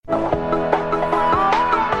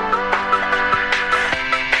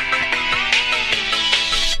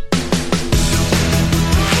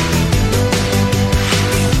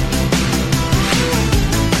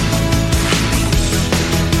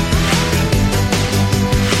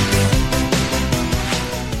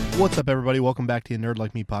What's up, everybody? Welcome back to the Nerd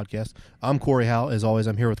Like Me podcast. I'm Corey Howell. As always,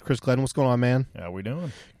 I'm here with Chris Glenn. What's going on, man? How we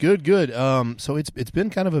doing? Good, good. So it's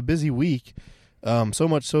been kind of a busy week, so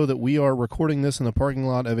much so that we are recording this in the parking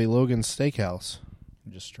lot of a Logan's Steakhouse.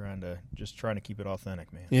 Just trying to keep it authentic,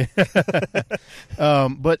 man. Yeah.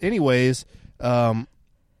 But anyways,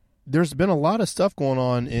 there's been a lot of stuff going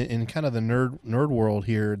on in kind of the nerd world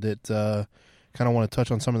here that kind of want to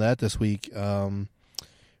touch on some of that this week.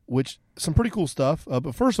 Which some pretty cool stuff.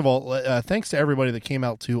 But first of all, thanks to everybody that came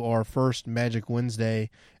out to our first Magic Wednesday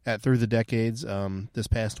at Through the Decades this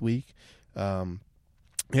past week. We had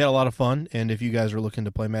a lot of fun, and if you guys are looking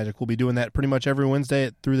to play Magic, we'll be doing that pretty much every Wednesday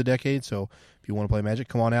at Through the Decades. So if you want to play Magic,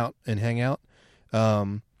 come on out and hang out.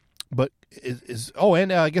 And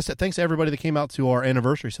I guess thanks to everybody that came out to our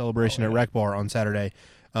anniversary celebration at Rec Bar on Saturday.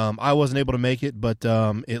 I wasn't able to make it, but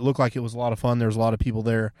it looked like it was a lot of fun. There was a lot of people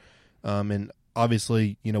there, and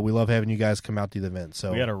obviously, you know, we love having you guys come out to the event.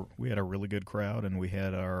 So we had a really good crowd, and we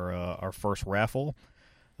had our first raffle.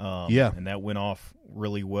 And that went off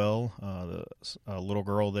really well. The little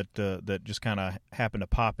girl that just kind of happened to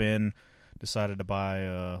pop in decided to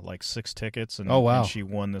buy like 6 tickets, and, and she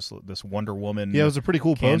won this Wonder Woman. Yeah, it was a pretty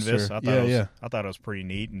cool canvas. poster. I thought it was pretty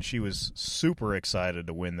neat, and she was super excited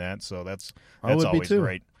to win that. So that's always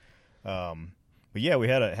great. But yeah, we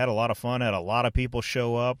had a lot of fun. Had a lot of people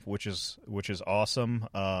show up, which is awesome.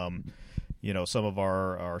 You know, some of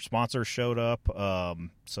our sponsors showed up,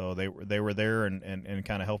 so they were there and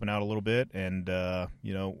kind of helping out a little bit. And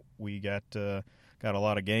you know, we got a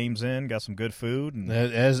lot of games in, got some good food, and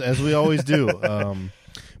as we always do. But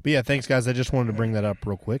yeah, thanks guys. I just wanted to bring that up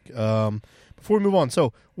real quick before we move on.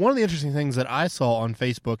 So one of the interesting things that I saw on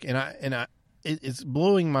Facebook, and it's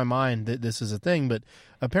blowing my mind that this is a thing, but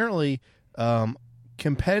apparently.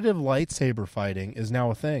 Competitive lightsaber fighting is now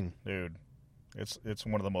a thing. Dude, it's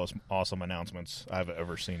one of the most awesome announcements I've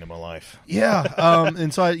ever seen in my life. Yeah,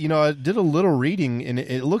 and so I did a little reading, and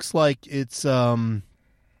it looks like it's kind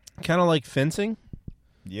of like fencing.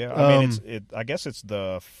 Yeah, I mean, I guess it's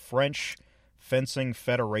the French Fencing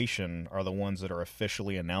Federation are the ones that are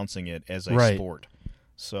officially announcing it as a sport.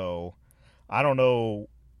 So I don't know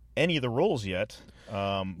any of the rules yet.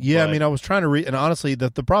 I mean, I was trying to read, and honestly, the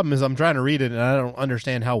problem is I'm trying to read it, and I don't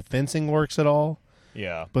understand how fencing works at all.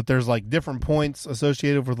 Yeah. But there's, like, different points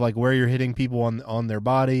associated with, like, where you're hitting people on their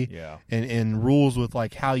body. Yeah. And rules with,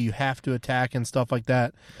 like, how you have to attack and stuff like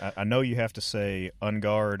that. I know you have to say "en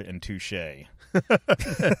garde" and "touche." I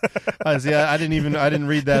didn't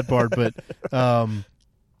read that part, but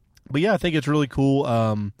yeah, I think it's really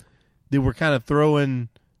cool. They were kind of throwing...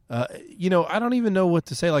 I don't even know what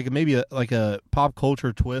to say. Like maybe a pop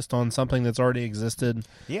culture twist on something that's already existed.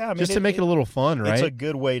 Yeah, I mean, just to make it a little fun, right? It's a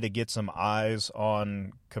good way to get some eyes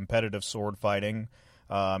on competitive sword fighting.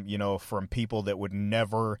 From people that would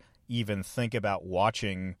never even think about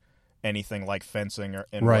watching anything like fencing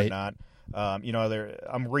and whatnot.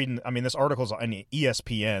 I'm reading. I mean, this article's on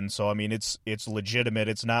ESPN, so I mean, it's legitimate.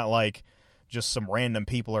 It's not like just some random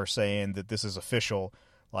people are saying that this is official.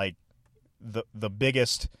 Like the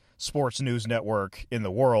biggest sports news network in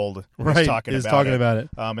the world is talking about it.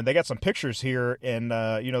 And they got some pictures here, and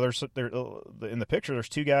there's in the picture there's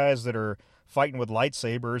 2 guys that are fighting with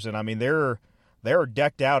lightsabers, and I mean they're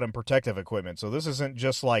decked out in protective equipment. So this isn't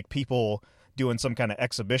just like people doing some kind of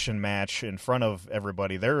exhibition match in front of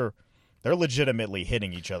everybody. They're legitimately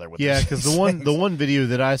hitting each other with because the one video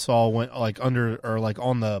that I saw went like under or like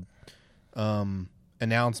on the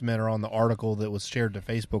announcement or on the article that was shared to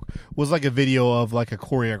Facebook was like a video of like a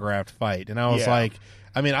choreographed fight, and I was like,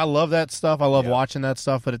 I mean, I love that stuff. I love watching that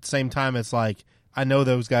stuff, but at the same time, it's like I know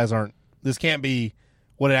those guys aren't. This can't be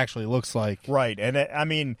what it actually looks like, right? And I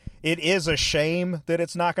mean, it is a shame that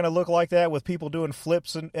it's not going to look like that with people doing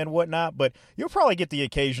flips and whatnot. But you'll probably get the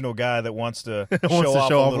occasional guy that wants to show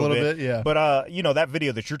off a little bit. Yeah. But that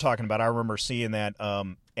video that you're talking about, I remember seeing that,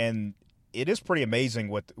 and it is pretty amazing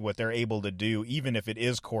what they're able to do, even if it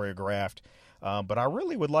is choreographed. But I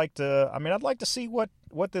really would like to. I mean, I'd like to see what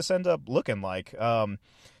this ends up looking like. I'm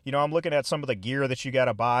looking at some of the gear that you got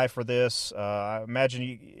to buy for this. I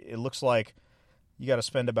imagine it looks like you got to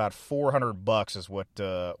spend about $400 is what.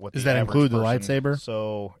 Does that include the lightsaber?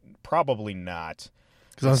 So probably not.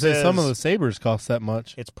 Because I'll say some of the sabers cost that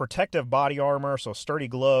much. It's protective body armor, so sturdy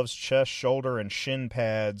gloves, chest, shoulder, and shin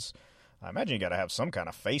pads. I imagine you got to have some kind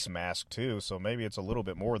of face mask, too, so maybe it's a little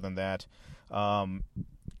bit more than that. Kylo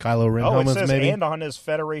Ren helmets, it says, maybe? And on his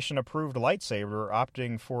Federation-approved lightsaber,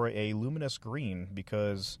 opting for a luminous green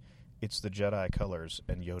because it's the Jedi colors,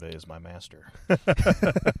 and Yoda is my master.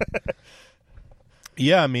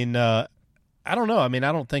 Yeah, I mean, I don't know. I mean,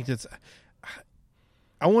 I don't think it's...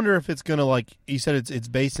 I wonder if it's gonna, like you said, it's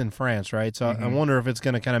based in France, right? So I wonder if it's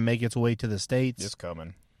gonna kind of make its way to the States. It's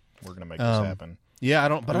coming. We're gonna make this happen. Yeah, I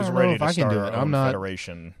don't know if I can do it. I'm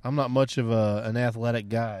not much of an athletic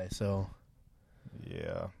guy, so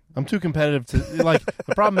yeah, I'm too competitive to like.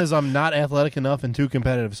 The problem is I'm not athletic enough and too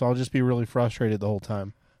competitive, so I'll just be really frustrated the whole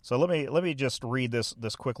time. So let me just read this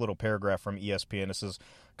quick little paragraph from ESPN. It says,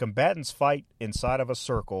 combatants fight inside of a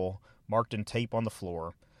circle marked in tape on the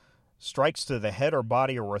floor. Strikes to the head or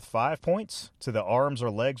body are worth 5 points, to the arms or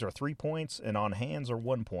legs are 3 points, and on hands are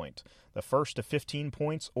 1 point. The first to 15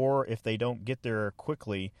 points, or if they don't get there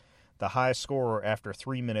quickly, the highest scorer after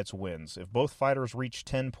 3 minutes wins. If both fighters reach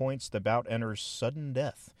 10 points, the bout enters sudden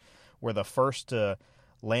death, where the first to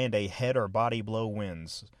land a head or body blow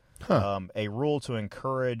wins. A rule to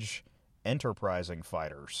encourage enterprising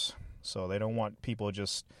fighters. So they don't want people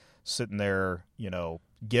just sitting there,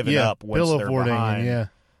 giving up once they're behind.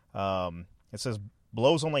 It says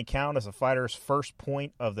blows only count as a fighter's first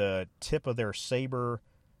point of the tip of their saber,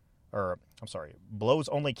 blows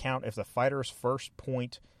only count if the fighter's first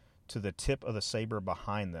point to the tip of the saber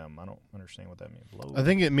behind them. I don't understand what that means. Blow. I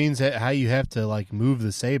think it means how you have to like move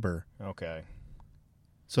the saber. Okay.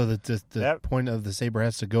 So that the point of the saber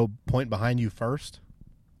has to go point behind you first.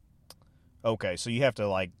 Okay, so you have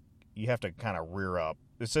to kind of rear up.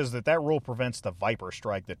 It says that rule prevents the Viper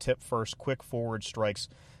strike, the tip first, quick forward strikes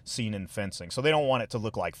seen in fencing. So they don't want it to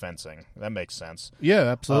look like fencing. That makes sense. Yeah,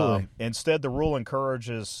 absolutely. Instead, the rule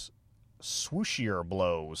encourages swooshier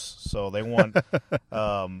blows. So they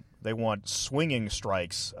want swinging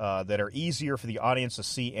strikes that are easier for the audience to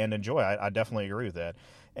see and enjoy. I definitely agree with that.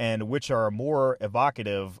 And which are more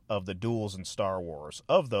evocative of the duels in Star Wars.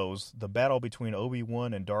 Of those, the battle between Obi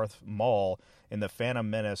Wan and Darth Maul in The Phantom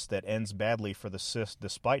Menace that ends badly for the Sith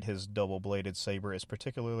despite his double-bladed saber is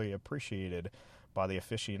particularly appreciated by the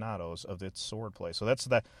aficionados of its swordplay. So that's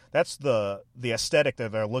the aesthetic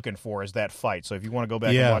that they're looking for, is that fight. So if you want to go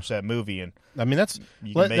back and watch that movie, and I mean that's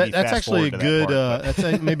actually a good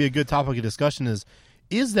that's maybe a good topic of discussion.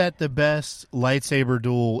 Is that the best lightsaber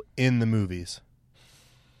duel in the movies?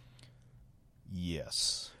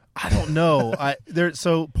 Yes. I don't know.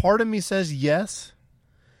 So part of me says yes,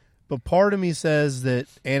 but part of me says that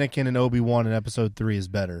Anakin and Obi Wan in Episode 3 is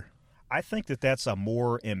better. I think that's a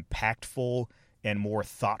more impactful and more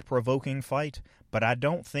thought-provoking fight, but I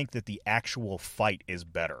don't think that the actual fight is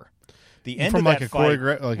better. The end from of like that a fight,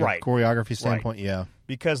 a choreography standpoint, yeah.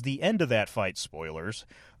 Because the end of that fight, spoilers,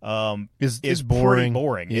 is boring. Pretty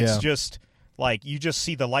boring. Yeah. It's just like you just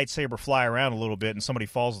see the lightsaber fly around a little bit, and somebody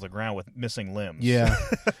falls to the ground with missing limbs. Yeah,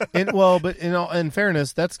 but in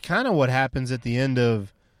fairness, that's kind of what happens at the end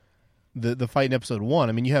of the fight in Episode 1.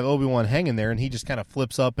 I mean, you have Obi-Wan hanging there, and he just kind of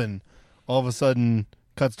flips up and all of a sudden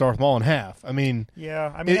cuts Darth Maul in half. I mean,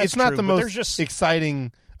 it's not the most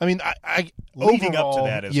exciting. I mean, leading overall,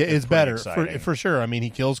 up to that is better for sure. I mean, he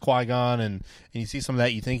kills Qui-Gon, and you see some of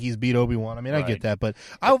that. You think he's beat Obi-Wan. I mean, I get that, but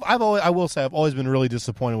I will say I've always been really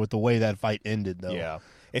disappointed with the way that fight ended, though. Yeah,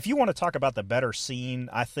 if you want to talk about the better scene,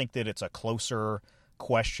 I think that it's a closer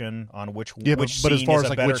question on which scene as far is as a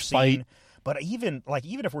like better which scene. fight, but even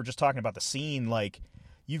if we're just talking about the scene, like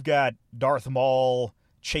you've got Darth Maul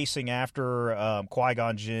chasing after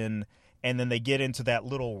Qui-Gon Jinn. And then they get into that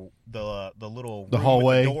the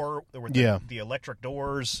hallway, with the electric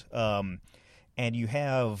doors, and you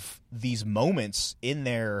have these moments in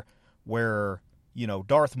there where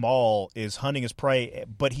Darth Maul is hunting his prey,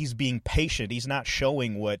 but he's being patient. He's not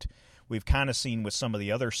showing what we've kind of seen with some of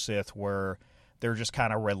the other Sith, where they're just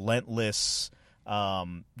kind of relentless,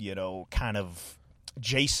 kind of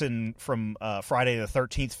Jason from Friday the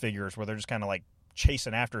 13th figures, where they're just kind of like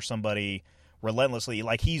chasing after somebody relentlessly.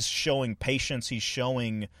 Like he's showing patience. He's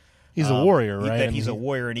showing he's a warrior, right? That he's a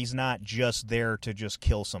warrior, and he's not just there to just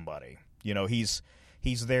kill somebody. He's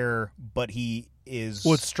there, but he is.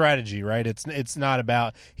 Well, it's strategy, right? It's not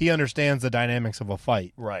about. He understands the dynamics of a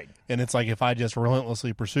fight, right? And it's like if I just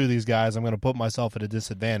relentlessly pursue these guys, I'm going to put myself at a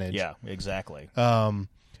disadvantage. Yeah, exactly.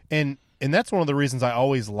 And that's one of the reasons I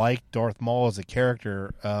always liked Darth Maul as a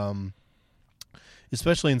character.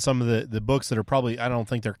 Especially in some of the books that are probably, I don't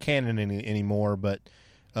think they're canon anymore, but,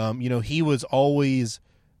 he was always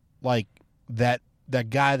like that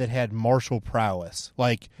guy that had martial prowess.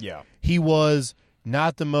 Like, he was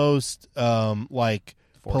not the most,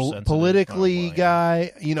 politically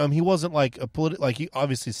guy. He wasn't like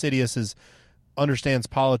obviously Sidious understands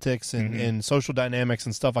politics and social dynamics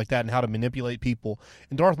and stuff like that and how to manipulate people.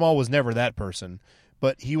 And Darth Maul was never that person.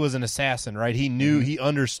 But he was an assassin, right? He knew, he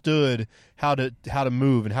understood how to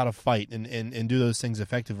move and how to fight and do those things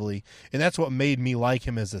effectively. And that's what made me like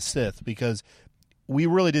him as a Sith, because we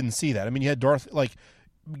really didn't see that. I mean, you had Darth, like,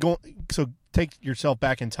 take yourself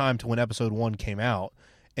back in time to when Episode 1 came out,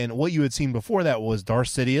 and what you had seen before that was Darth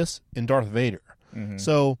Sidious and Darth Vader. Mm-hmm.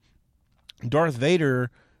 So Darth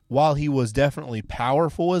Vader, while he was definitely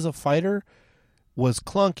powerful as a fighter, was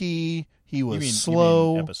clunky. He was slow.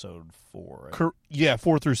 You mean Episode 4, right? Yeah,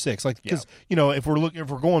 4 through 6. Like, because if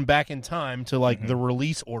we're going back in time to like the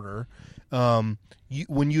release order,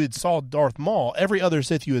 when you had saw Darth Maul, every other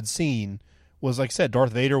Sith you had seen was, like I said,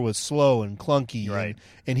 Darth Vader was slow and clunky, right?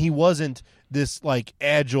 And he wasn't this like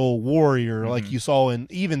agile warrior like you saw in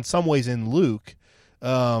even some ways in Luke.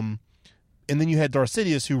 And then you had Darth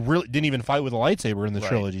Sidious, who really didn't even fight with a lightsaber in the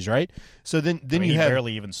trilogies, right? So then he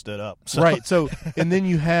barely even stood up, so. Right? So and then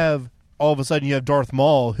you have all of a sudden you have Darth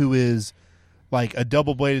Maul, who is like a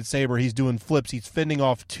double-bladed saber. He's doing flips. He's fending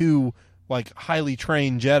off two like highly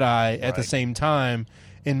trained Jedi at the same time,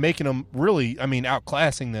 and making them really,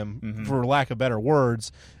 outclassing them for lack of better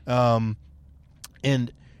words. And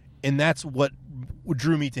that's what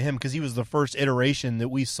drew me to him, because he was the first iteration that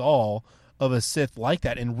we saw of a Sith like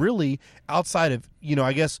that. And really, outside of,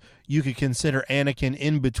 I guess you could consider Anakin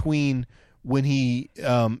in between when he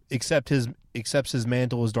accepts his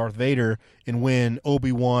mantle as Darth Vader and when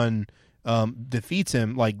Obi Wan defeats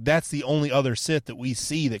him. Like, that's the only other Sith that we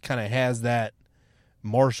see that kind of has that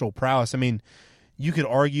martial prowess. I mean, you could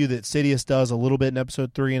argue that Sidious does a little bit in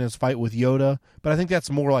Episode 3 in his fight with Yoda, but I think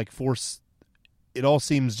that's more like Force. It all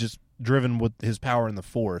seems just driven with his power in the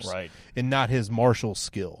Force, right, and not his martial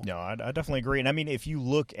skill. No, I definitely agree. And I mean, if you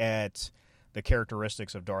look at the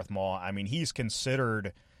characteristics of Darth Maul, I mean, he's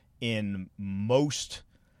considered in most,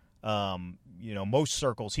 most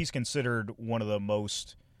circles, he's considered one of the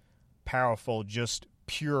most powerful, just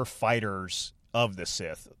pure fighters of the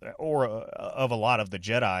Sith, or of a lot of the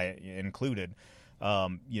Jedi included.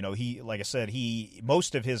 He, like I said,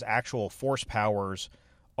 most of his actual Force powers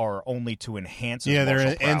are only to enhance his martial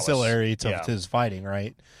they're prowess. ancillary to his fighting,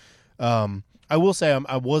 right? I will say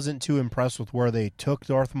I wasn't too impressed with where they took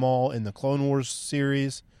Darth Maul in the Clone Wars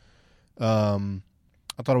series.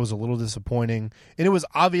 I thought it was a little disappointing. And it was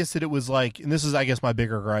obvious that it was like, and this is, I guess, my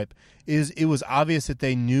bigger gripe, is it was obvious that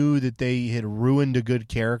they knew that they had ruined a good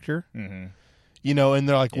character. Mm-hmm. And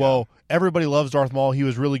they're like, well, everybody loves Darth Maul. He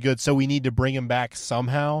was really good, so we need to bring him back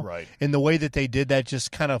somehow. Right. And the way that they did that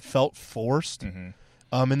just kind of felt forced. Mm-hmm.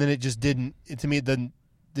 And then it just didn't, to me, it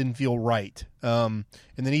didn't feel right. And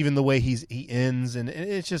then even the way he ends, and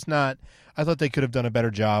it's just not, I thought they could have done a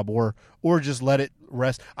better job, or just let it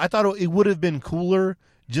rest. I thought it would have been cooler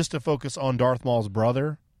just to focus on Darth Maul's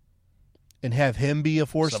brother and have him be a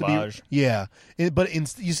force Savage. to be. Yeah. You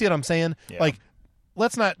see what I'm saying? Yeah. Like,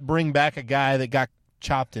 let's not bring back a guy that got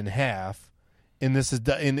chopped in half. And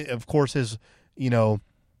of course his,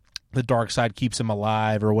 the dark side keeps him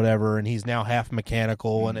alive or whatever, and he's now half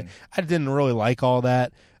mechanical. And I didn't really like all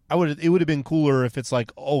that. It would have been cooler if it's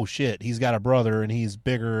like, oh shit, he's got a brother and he's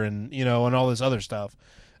bigger and, and all this other stuff.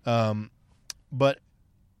 But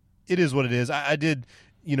it is what it is. I did,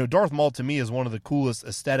 Darth Maul to me is one of the coolest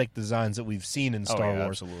aesthetic designs that we've seen in Star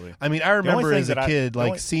Wars. Absolutely. I mean, I remember as a kid,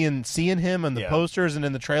 seeing him in the posters and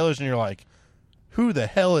in the trailers, and you're like, who the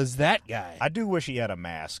hell is that guy? I do wish he had a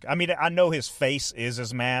mask. I mean, I know his face is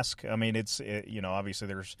his mask. I mean,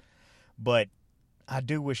 obviously but I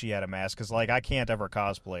do wish he had a mask, because I can't ever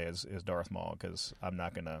cosplay as Darth Maul, because I'm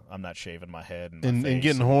not shaving my head and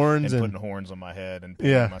getting horns and putting horns on my head and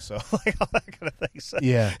painting myself, all that kind of thing. So.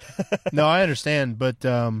 Yeah, no, I understand, but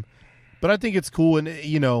I think it's cool, and it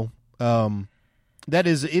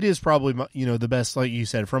is probably the best, like you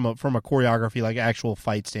said, from a choreography, like actual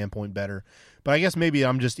fight standpoint, better. But I guess maybe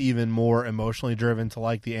I'm just even more emotionally driven to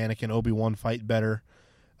like the Anakin Obi Wan fight better.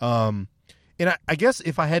 And I guess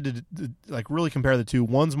if I had to really compare the two,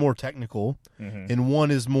 one's more technical, and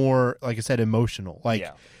one is more, like I said, emotional.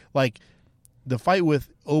 Like the fight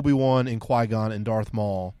with Obi-Wan and Qui-Gon and Darth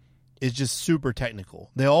Maul is just super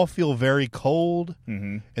technical. They all feel very cold,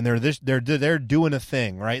 and they're doing a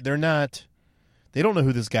thing, right? They don't know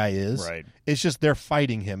who this guy is. Right. It's just they're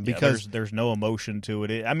fighting him because there's no emotion to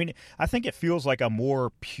it. I mean, I think it feels like a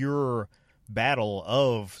more pure battle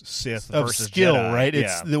of Sith versus skill, Jedi. right?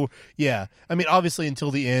 I mean, obviously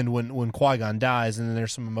until the end when Qui-Gon dies, and then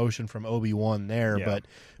there's some emotion from Obi-Wan there, but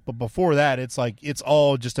before that, it's like it's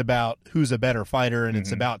all just about who's a better fighter, and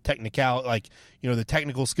it's about technical, the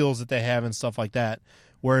technical skills that they have and stuff like that.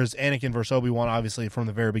 Whereas Anakin versus Obi-Wan, obviously from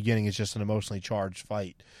the very beginning, is just an emotionally charged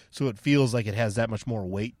fight, so it feels like it has that much more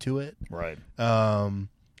weight to it. Right. And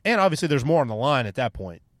obviously there's more on the line at that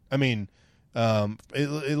point. I mean,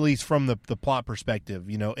 at least from the plot perspective,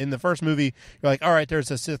 in the first movie, you're like, all right,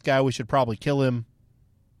 there's a Sith guy, we should probably kill him.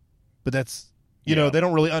 But that's, they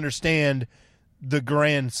don't really understand the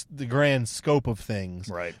grand scope of things.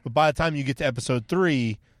 Right. But by the time you get to episode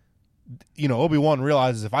 3, Obi-Wan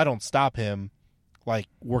realizes if I don't stop him, like,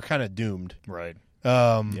 we're kind of doomed. Right.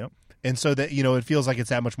 Yep. And so that, it feels like it's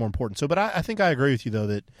that much more important. So, but I think I agree with you,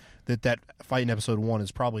 though, that fight in episode 1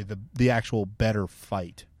 is probably the actual better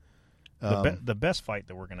fight. The best fight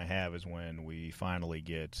that we're going to have is when we finally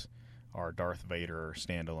get our Darth Vader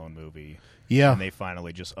standalone movie. Yeah. And they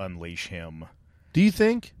finally just unleash him. Do you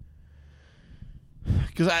think?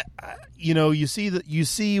 Because you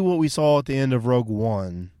see what we saw at the end of Rogue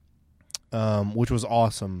One, which was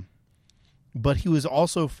awesome, but he was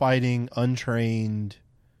also fighting untrained.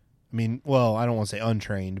 I mean, well, I don't want to say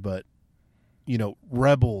untrained, but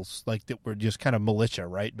rebels like that were just kind of militia,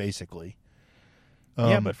 right? Basically.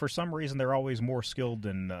 Yeah, but for some reason they're always more skilled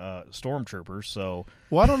than stormtroopers. So,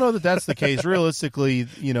 well, I don't know that that's the case. Realistically,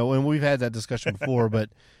 and we've had that discussion before, but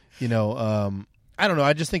I don't know.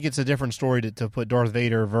 I just think it's a different story to put Darth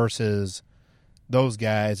Vader versus those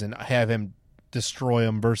guys and have him destroy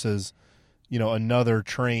them versus another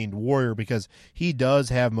trained warrior, because he does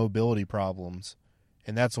have mobility problems.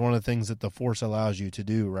 And that's one of the things that the Force allows you to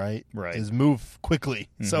do, right? Right. Is move quickly.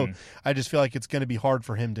 Mm-hmm. So I just feel like it's going to be hard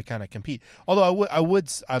for him to kind of compete. Although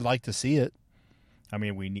I'd like to see it. I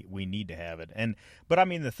mean, we need to have it. But I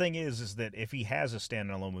mean, the thing is that if he has a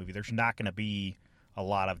standalone movie, there's not going to be a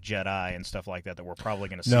lot of Jedi and stuff like that we're probably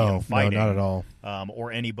going to see him fighting. No, not at all.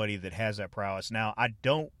 Or anybody that has that prowess. Now, I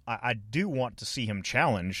do want to see him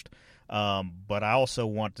challenged, but I also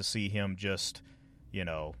want to see him just, in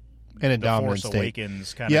a the dominant Force state.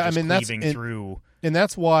 Awakens kind of cleaving through. And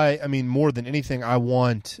that's why, I mean, more than anything, I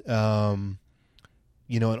want, an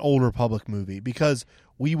Old Republic movie, because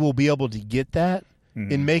we will be able to get that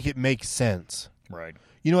and make it make sense. Right.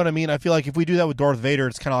 You know what I mean? I feel like if we do that with Darth Vader,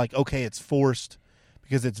 it's kind of like, okay, it's forced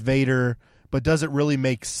because it's Vader, but does it really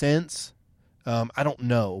make sense? I don't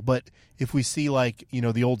know. But if we see, like,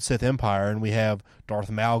 the old Sith Empire and we have Darth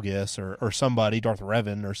Malgus or somebody, Darth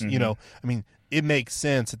Revan, or, I mean, it makes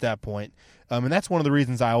sense at that point. And that's one of the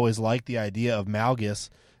reasons I always liked the idea of Malgus,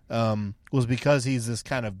 was because he's this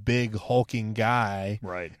kind of big, hulking guy.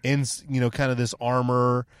 Right. And, kind of this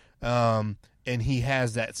armor, and he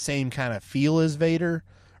has that same kind of feel as Vader.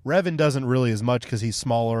 Revan doesn't really as much because he's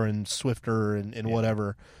smaller and swifter and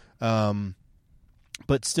whatever.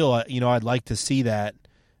 But still, I'd like to see that.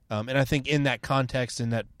 And I think in that context,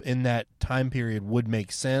 in that time period, would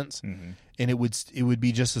make sense, and it would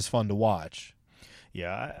be just as fun to watch.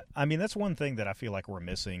 Yeah, I mean, that's one thing that I feel like we're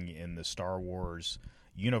missing in the Star Wars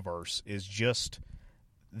universe is just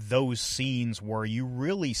those scenes where you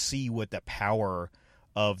really see what the power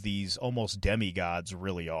of these almost demigods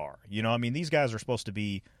really are. I mean, these guys are supposed to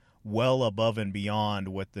be well above and beyond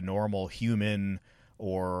what the normal human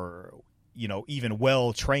or, even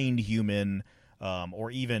well-trained human or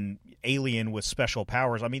even alien with special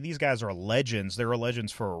powers. I mean, these guys are legends. They're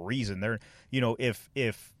legends for a reason. They're, if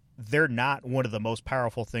they're not one of the most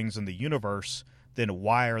powerful things in the universe, then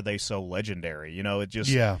why are they so legendary? It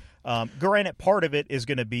just granted, part of it is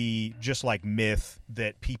going to be just like myth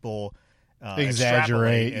that people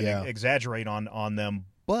exaggerate on them,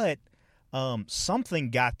 but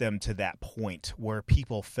something got them to that point where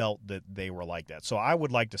people felt that they were like that. So I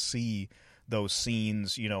would like to see those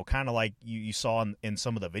scenes, kind of like you saw in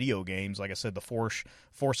some of the video games. Like I said, the Force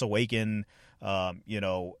Awaken,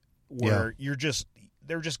 where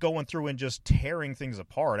they're just going through and just tearing things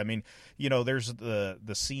apart. I mean, there's the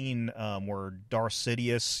scene where Darth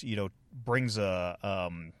Sidious, brings a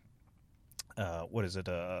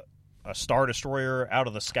Star Destroyer out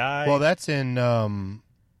of the sky. Well, that's in the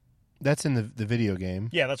video game.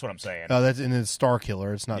 Yeah, that's what I'm saying. That's in the Star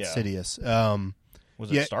Killer. It's not Sidious.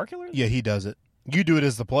 Was it Star Killer? Yeah, he does it. You do it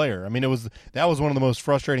as the player. I mean, that was one of the most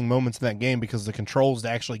frustrating moments in that game because the controls to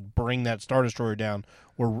actually bring that Star Destroyer down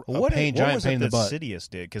were a giant pain in the butt. Sidious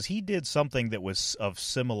did? Because he did something that was of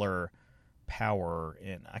similar power,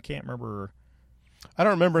 and I can't remember. I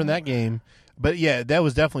don't remember in that game, but yeah, that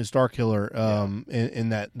was definitely Star Killer in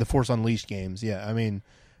that the Force Unleashed games. Yeah, I mean,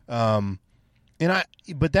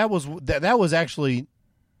 but that was actually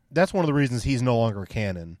that's one of the reasons he's no longer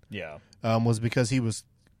canon. Yeah, was because he was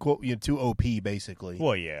too OP basically.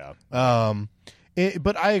 Well, yeah.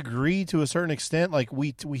 But I agree to a certain extent. Like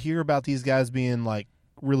we hear about these guys being like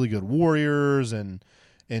really good warriors and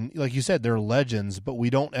like you said, they're legends, but we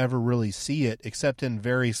don't ever really see it except in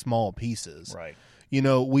very small pieces. Right.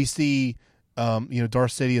 We see Darth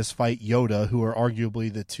Sidious fight Yoda, who are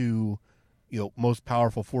arguably the two most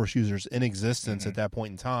powerful Force users in existence at that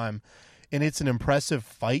point in time, and it's an impressive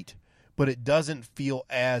fight, but it doesn't feel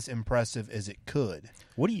as impressive as it could.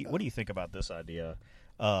 What do you think about this idea?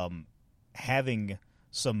 having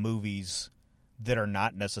some movies that are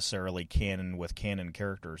not necessarily canon with canon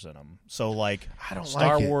characters in them. So like I don't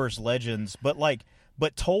Star like it. Wars Legends, but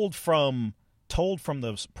told from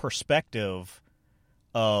the perspective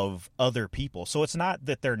of other people. So it's not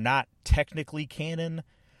that they're not technically canon,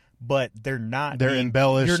 but they're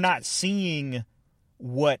embellished. You're not seeing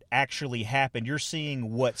what actually happened. You're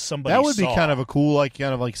seeing what somebody That would be saw. kind of a cool,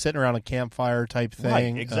 kind of sitting around a campfire type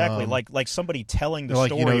thing. Right, exactly. Like somebody telling the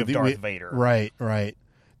like, story of Darth Vader. Right.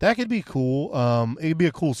 That could be cool. It'd be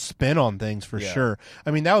a cool spin on things for sure.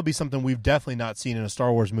 I mean, that would be something we've definitely not seen in a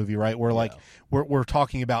Star Wars movie, right? Where we're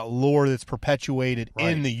talking about lore that's perpetuated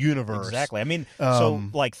in the universe. Exactly. I mean, so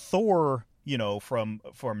like Thor, from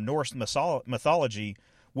Norse mythology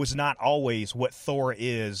was not always what Thor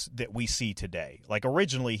is that we see today. Like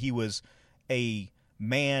originally he was a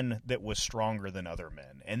man that was stronger than other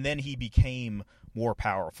men, and then he became more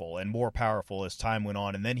powerful as time went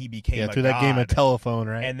on, and then he became through that game of telephone,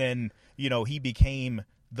 right? And then he became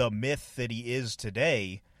the myth that he is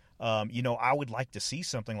today. I would like to see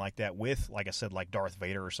something like that with, like I said, like Darth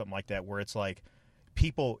Vader or something like that, where it's like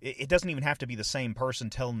people. It doesn't even have to be the same person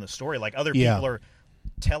telling the story. Like other people are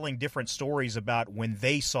telling different stories about when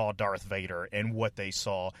they saw Darth Vader and what they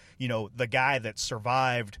saw. The guy that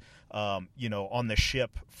survived, on the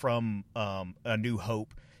ship from A New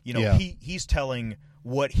Hope. He's telling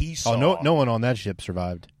what he saw. Oh, no one on that ship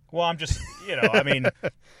survived. Well, I'm just, I mean,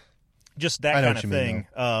 just that kind of thing.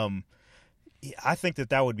 I think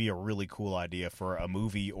that would be a really cool idea for a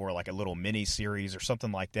movie or like a little mini series or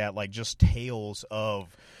something like that. Like just tales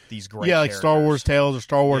of these great like characters. Star Wars Tales or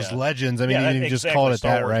Star Wars Legends. I mean, you just call it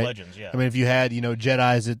Star that, Wars right? Legends, yeah. I mean, if you had,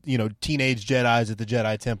 Jedis at, teenage Jedis at the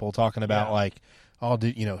Jedi Temple talking about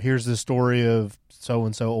here's the story of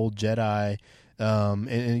so-and-so old Jedi. I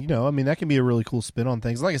mean, that can be a really cool spin on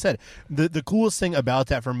things. Like I said, the coolest thing about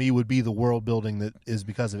that for me would be the world building that is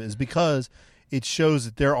because of it. Is because it shows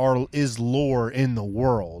that there is lore in the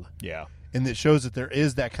world. Yeah. And it shows that there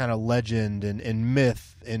is that kind of legend and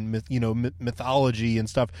myth and mythology and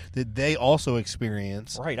stuff that they also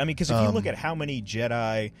experience. Right. I mean, because if you look at how many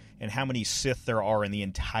Jedi and how many Sith there are in the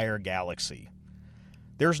entire galaxy,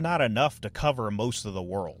 there's not enough to cover most of the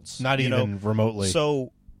worlds. Not even remotely.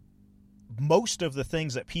 So most of the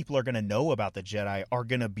things that people are going to know about the Jedi are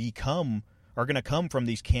going to come from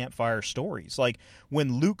these campfire stories. Like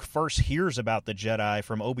when Luke first hears about the Jedi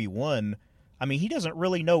from Obi Wan, I mean, he doesn't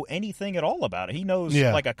really know anything at all about it. He knows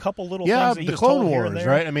like a couple little things that he the was Clone told Wars, here and there.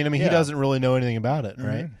 right? I mean, he doesn't really know anything about it,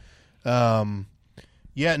 right? I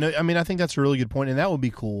mean, I think that's a really good point, and that would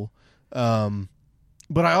be cool.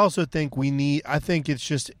 But I also think I think it's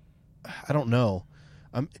just, I don't know.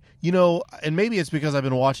 And maybe it's because I've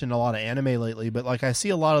been watching a lot of anime lately, but like I see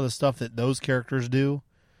a lot of the stuff that those characters do,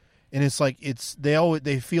 and it's like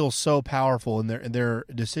they feel so powerful, and their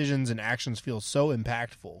decisions and actions feel so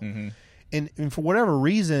impactful. Mm-hmm. And for whatever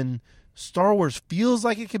reason, Star Wars feels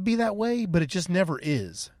like it could be that way, but it just never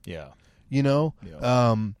is. Yeah.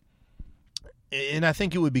 Yeah. And I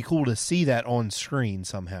think it would be cool to see that on screen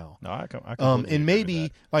somehow. No, I completely and agree maybe,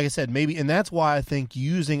 with that. like I said, and that's why I think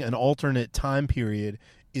using an alternate time period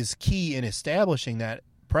is key in establishing that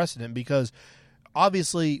precedent, because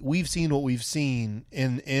obviously we've seen what we've seen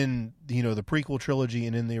in the prequel trilogy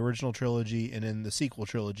and in the original trilogy and in the sequel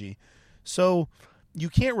trilogy. So you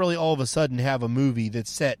can't really all of a sudden have a movie that's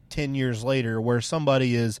set 10 years later where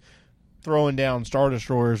somebody is throwing down Star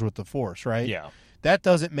Destroyers with the Force, right? Yeah. That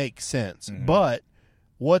doesn't make sense. Mm-hmm. But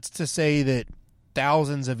what's to say that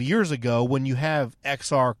thousands of years ago, when you have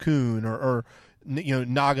Exar Kun or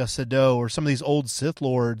Naga Sadow or some of these old Sith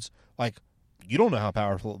Lords, like, you don't know how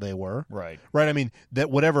powerful they were. Right. I mean,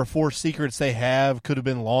 that whatever Force secrets they have could have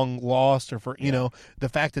been long lost, or the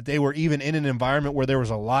fact that they were even in an environment where there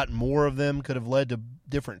was a lot more of them could have led to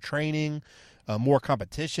different training, more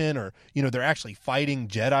competition, or, they're actually fighting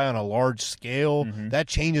Jedi on a large scale. Mm-hmm. That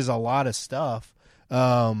changes a lot of stuff.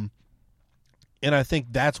 And I think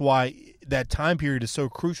that's why that time period is so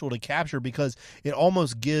crucial to capture, because it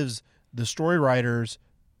almost gives the story writers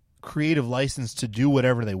creative license to do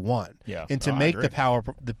whatever they want, and to make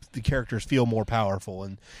the characters feel more powerful,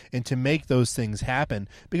 and to make those things happen.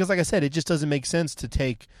 Because, like I said, it just doesn't make sense to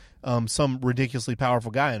take some ridiculously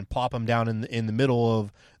powerful guy and plop him down in the middle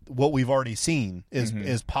of what we've already seen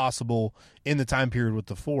is possible in the time period with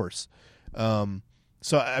the Force.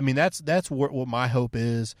 So I mean, that's what my hope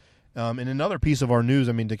is. And another piece of our news,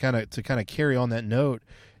 I mean, to kind of carry on that note,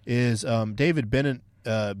 is David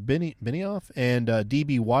Benioff and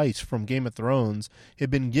D.B. Weiss from Game of Thrones have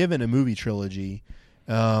been given a movie trilogy.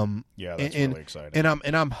 That's really exciting.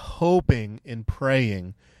 And I'm hoping and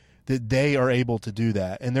praying that they are able to do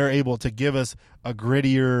that, and they're able to give us a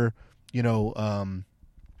grittier,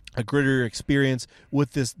 a grittier experience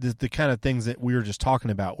with the kind of things that we were just talking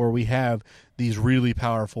about, where we have these really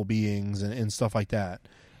powerful beings and stuff like that.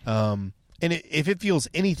 And if it feels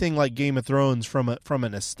anything like Game of Thrones from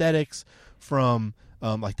an aesthetics, from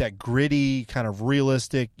like that gritty kind of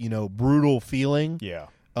realistic, brutal feeling,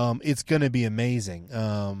 it's going to be amazing.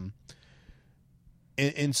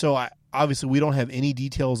 And so obviously we don't have any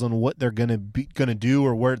details on what they're going to do,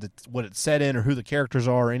 or what it's set in, or who the characters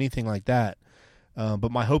are, or anything like that.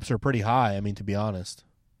 But my hopes are pretty high, to be honest.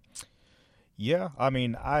 Yeah,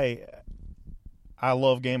 I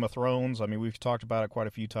love Game of Thrones. We've talked about it quite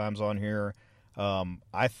a few times on here.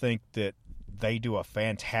 I think that they do a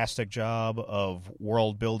fantastic job of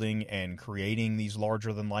world building and creating these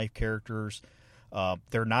larger-than-life characters.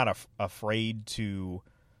 They're not afraid to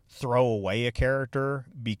throw away a character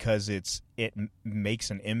because it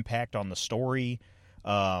makes an impact on the story.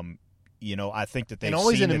 I think that they've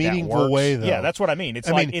always seen in a that meaningful works. way, though. Yeah, that's what I mean. It's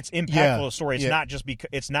it's impactful to the story. It's not just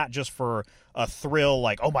it's not just for a thrill,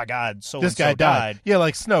 like, oh my God, this guy died. Yeah,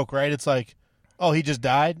 like Snoke, right? It's like, oh, he just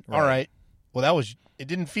died. Right. All right. Well, it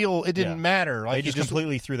didn't matter. Like, they just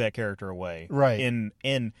completely threw that character away. Right.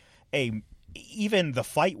 Even the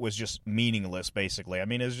fight was just meaningless. Basically,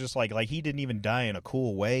 it's just like he didn't even die in a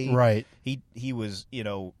cool way. Right. He was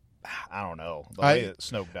I don't know the way that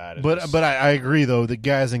Snoke died. But I agree, though, the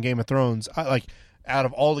guys in Game of Thrones, out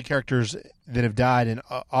of all the characters that have died, and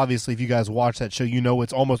obviously if you guys watch that show,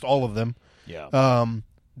 it's almost all of them. Yeah.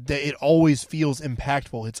 It always feels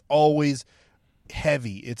impactful. It's always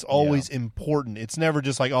heavy. It's always important. It's never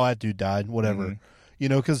just like, oh, that dude died, whatever.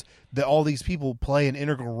 Mm-hmm. Because all these people play an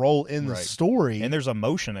integral role in the story, and there's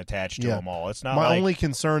emotion attached to them all. It's not my only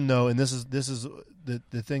concern, though, and this is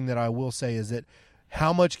the thing that I will say, is that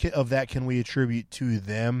how much of that can we attribute to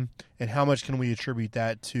them, and how much can we attribute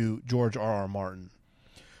that to George R.R. Martin?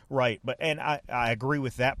 Right, and I agree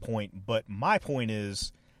with that point, but my point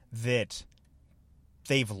is that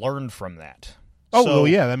they've learned from that. Oh, well,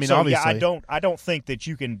 yeah, obviously. Yeah, I don't think that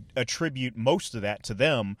you can attribute most of that to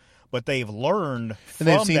them, but they've learned from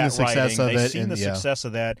and they've seen that the success writing. of They've it, seen the success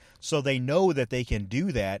of that, so they know that they can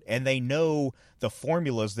do that, and they know the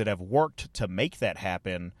formulas that have worked to make that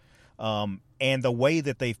happen. And the way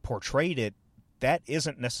that they've portrayed it, that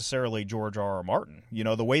isn't necessarily George R.R. Martin.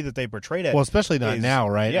 The way that they portrayed it. Well, especially not now,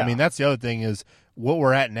 right? Yeah. That's the other thing, is what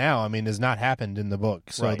we're at now, has not happened in the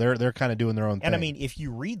book. So they're kind of doing their own thing. And if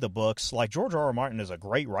you read the books, like George R.R. Martin is a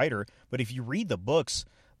great writer, but if you read the books,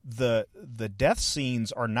 the death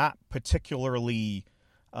scenes are not particularly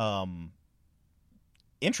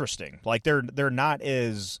interesting. Like they're not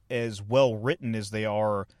as well written as they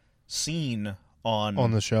are seen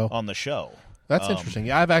on the show. That's interesting.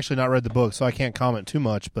 Yeah, I've actually not read the book, so I can't comment too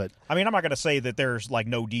much. But I'm not going to say that there's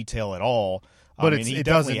no detail at all. But it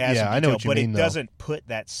doesn't. Yeah, I know what you mean. But it doesn't put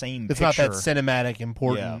that same. It's picture. not that cinematic,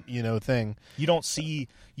 important, thing. You don't see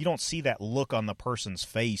that look on the person's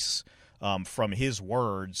face from his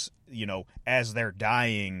words. As they're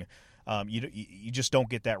dying, you just don't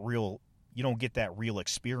get that real. You don't get that real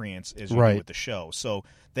experience as you do with the show. So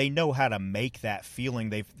they know how to make that feeling.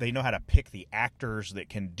 They know how to pick the actors that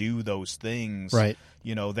can do those things. Right.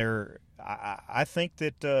 I think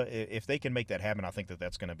that if they can make that happen, I think that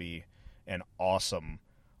that's going to be an awesome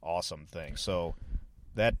thing. So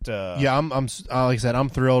that I'm like I said, I'm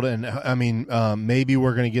thrilled, and maybe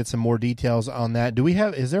we're going to get some more details on that.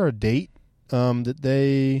 Is there a date that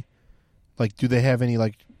they do they have any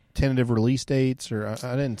tentative release dates, or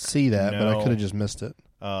I didn't see that, but I could have just missed it.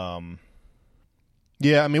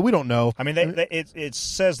 Yeah, we don't know. It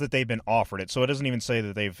says that they've been offered it, so it doesn't even say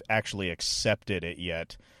that they've actually accepted it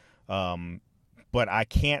yet. But I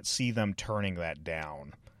can't see them turning that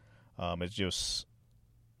down. It's just,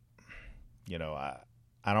 I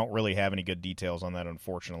don't really have any good details on that,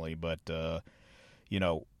 unfortunately. But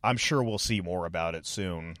I'm sure we'll see more about it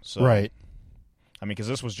soon. So, right. Because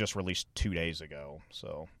this was just released 2 days ago,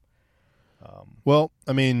 so. Well,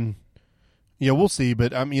 we'll see,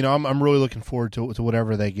 but I'm really looking forward to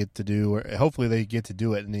whatever they get to do. Or hopefully, they get to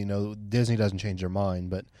do it, and Disney doesn't change their mind.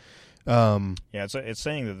 But it's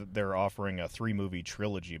saying that they're offering a 3-movie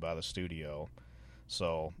trilogy by the studio.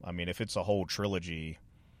 So if it's a whole trilogy,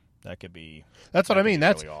 that could be. That's what I mean.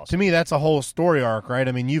 That's really awesome. To me, that's a whole story arc, right?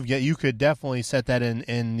 You could definitely set that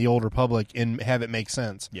in the Old Republic and have it make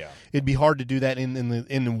sense. Yeah, it'd be hard to do that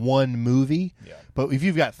in one movie. Yeah, but if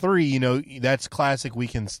you've got 3, that's classic. We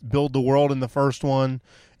can build the world in the first one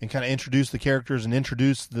and kind of introduce the characters and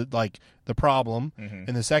introduce the problem. Mm-hmm.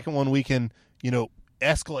 In the second one, we can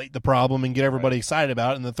escalate the problem and get everybody excited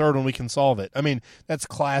about it, and the third one we can solve it. I mean, that's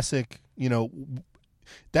classic,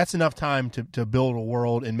 that's enough time to build a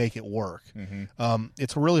world and make it work.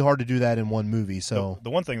 It's really hard to do that in one movie. So the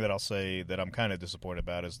one thing that I'll say that I'm kind of disappointed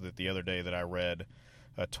about is that the other day that I read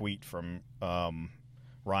a tweet from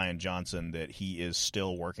Ryan Johnson that he is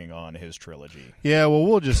still working on his trilogy. Yeah, well,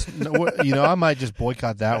 we'll just, I might just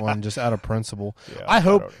boycott that one just out of principle. Yeah, I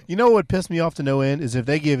hope, what would piss me off to no end is if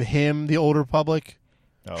they give him the Old Republic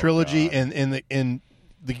trilogy and the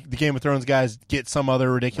Game of Thrones guys get some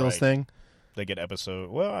other ridiculous thing. They get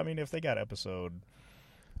episode, well, I mean, if they got episode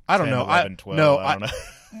I don't 10, know. 11, 12, I don't know.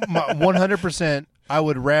 100%, I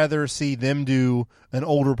would rather see them do an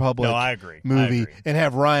Old Republic movie and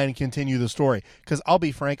have Ryan continue the story. Because I'll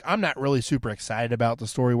be frank, I'm not really super excited about the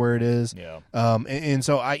story where it is. Yeah. And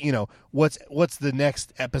so what's the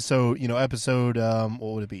next episode? Episode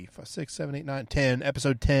what would it be? 5, 6, 7, 8, 9, 10.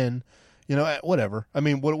 Episode 10. Whatever. I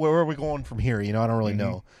mean, where are we going from here? I don't really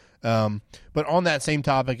know. But on that same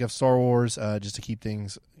topic of Star Wars, just to keep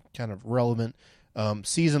things kind of relevant,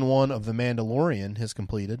 season 1 of The Mandalorian has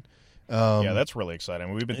completed. Yeah, that's really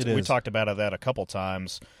exciting. We talked about that a couple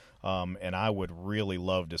times, and I would really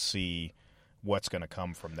love to see what's going to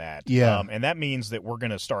come from that. Yeah, and that means that we're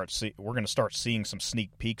going to start seeing some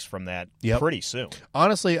sneak peeks from that pretty soon.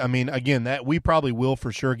 Honestly, I mean, again, that we probably will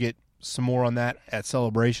for sure get some more on that at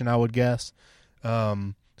Celebration, I would guess.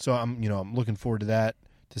 So I'm looking forward to that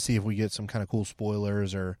to see if we get some kind of cool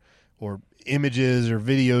spoilers or images or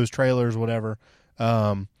videos, trailers, whatever.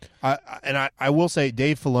 I will say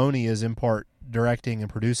Dave Filoni is in part directing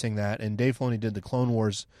and producing that, and Dave Filoni did the Clone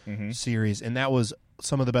Wars series, and that was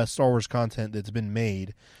some of the best Star Wars content that's been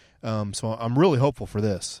made. So I'm really hopeful for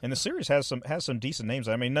this. And the series has some decent names.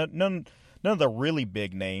 I mean, none of the really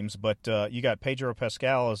big names, but you got Pedro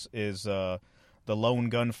Pascal is the lone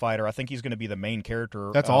gunfighter. I think he's going to be the main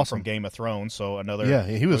character. That's awesome. From Game of Thrones. So another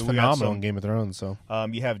he was phenomenal in Game of Thrones. So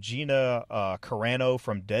you have Gina Carano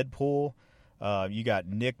from Deadpool. You got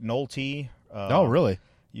Nick Nolte. Oh, really?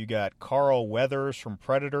 You got Carl Weathers from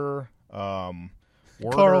Predator. Carl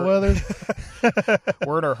Weathers.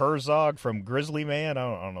 Werner Herzog from Grizzly Man.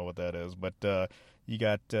 I don't know what that is, but you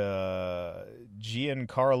got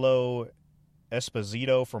Giancarlo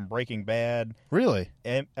Esposito from Breaking Bad. Really?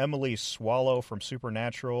 Emily Swallow from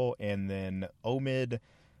Supernatural, and then Omid.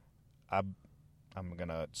 I'm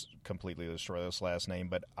gonna completely destroy this last name,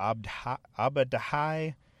 but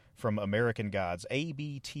Abadahai from American Gods.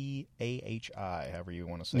 Abtahi, however you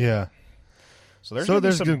want to say. Yeah. It. So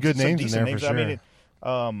there's some good names in there for sure.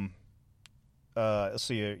 I mean, let's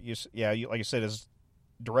see. Like I said, it's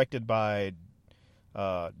directed by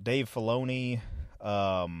Dave Filoni.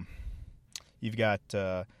 You've got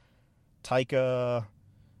Taika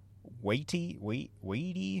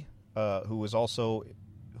Waititi, who also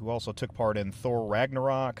took part in Thor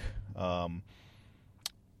Ragnarok.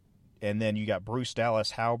 And then you got Bruce Dallas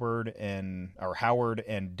Howard and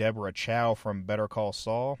Deborah Chow from Better Call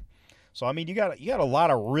Saul. So I mean, you got a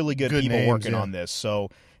lot of really good people names, working on this. So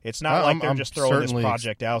it's not like they're just throwing this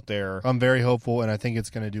project out there. I'm very hopeful, and I think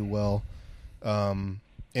it's going to do well.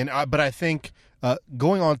 But I think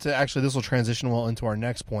going on to actually, this will transition well into our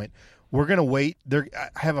next point. We're going to wait. I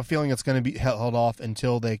have a feeling it's going to be held off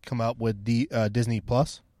until they come out with Disney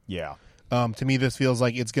Plus. Yeah. To me, this feels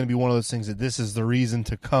like it's going to be one of those things that this is the reason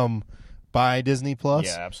to come buy Disney Plus.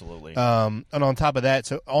 Yeah, absolutely. And on top of that,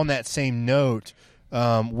 so on that same note,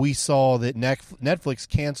 we saw that Netflix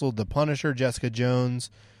canceled The Punisher, Jessica Jones,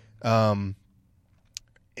 in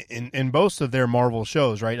most of their Marvel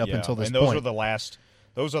shows, right up until this point. And those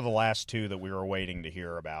are the last two that we were waiting to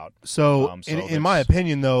hear about. So in my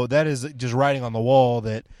opinion, though, that is just writing on the wall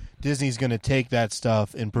that Disney's going to take that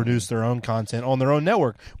stuff and produce their own content on their own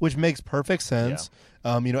network, which makes perfect sense.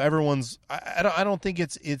 Yeah. Everyone's. I don't think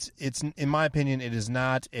it's in my opinion, it is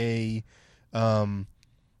not a sign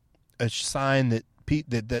that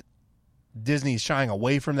that Disney's shying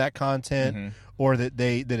away from that content, or that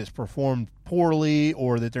it's performed poorly,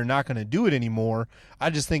 or that they're not going to do it anymore.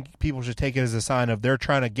 I just think people should take it as a sign of they're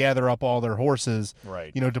trying to gather up all their horses,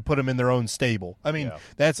 right? To put them in their own stable. I mean,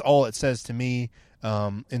 that's all it says to me.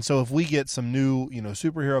 And so if we get some new,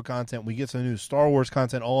 superhero content, we get some new Star Wars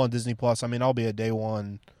content all on Disney Plus. I mean, I'll be a day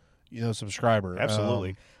one, subscriber.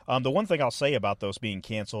 Absolutely. The one thing I'll say about those being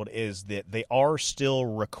canceled is that they are still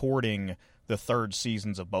recording the third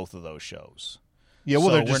seasons of both of those shows. Yeah, well,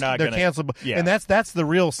 they're canceled, and that's the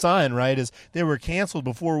real sign, right? Is they were canceled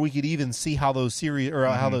before we could even see how those series or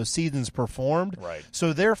how those seasons performed. Right.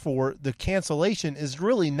 So therefore, the cancellation is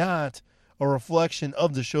really not a reflection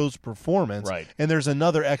of the show's performance. Right. And there's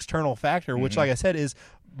another external factor, which, like I said, is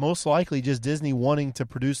most likely just Disney wanting to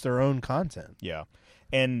produce their own content. Yeah,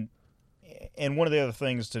 and one of the other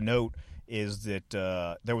things to note is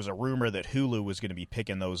that there was a rumor that Hulu was going to be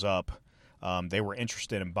picking those up. They were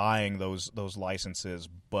interested in buying those licenses,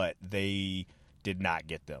 but they did not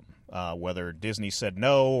get them. Whether Disney said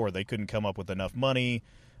no or they couldn't come up with enough money,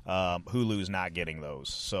 Hulu's not getting those.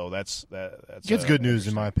 So that's it's good news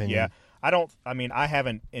in my opinion. Yeah, I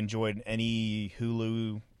haven't enjoyed any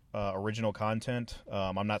Hulu original content.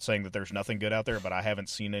 I'm not saying that there's nothing good out there, but I haven't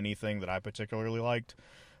seen anything that I particularly liked.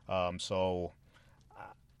 So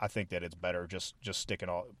I think that it's better just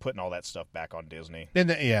putting all that stuff back on Disney. And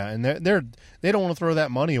they don't want to throw that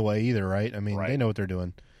money away either, right? I mean, They know what they're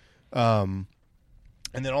doing. And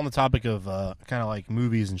then on the topic of kind of like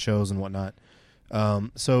movies and shows and whatnot,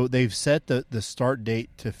 so they've set the start date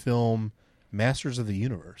to film Masters of the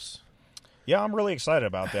Universe. Yeah, I'm really excited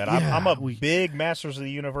about that. I'm a big Masters of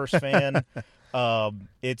the Universe fan.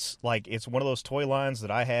 It's one of those toy lines that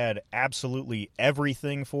I had absolutely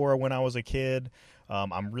everything for when I was a kid.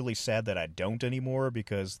 I'm really sad that I don't anymore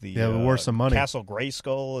because worth some money. Castle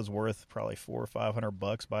Grayskull is worth probably $400 or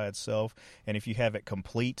 $500 by itself, and if you have it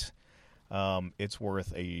complete, it's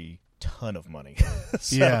worth a ton of money.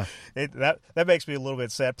 So that makes me a little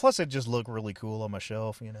bit sad. Plus, it just looked really cool on my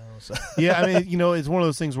shelf, So. Yeah, I mean, it's one of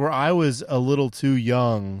those things where I was a little too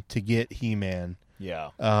young to get He-Man.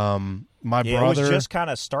 Yeah. My brother, it was just kind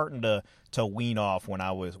of starting to wean off when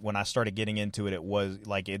I started getting into it. It was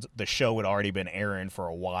like the show had already been airing for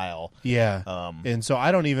a while. Yeah. And so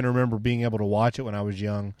I don't even remember being able to watch it when I was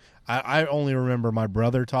young. I only remember my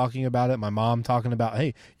brother talking about it, my mom talking about,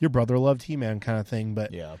 hey, your brother loved He-Man kind of thing.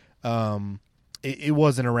 But it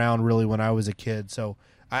wasn't around really when I was a kid, so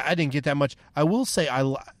I didn't get that much. I will say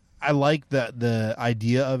I like the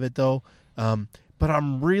idea of it though. But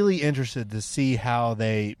I'm really interested to see how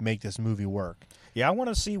they make this movie work. Yeah, I want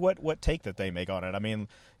to see what take that they make on it. I mean,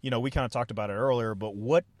 we kind of talked about it earlier, but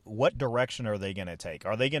what direction are they going to take?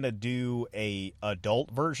 Are they going to do a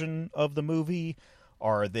adult version of the movie?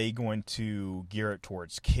 Are they going to gear it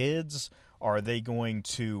towards kids? Are they going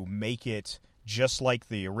to make it just like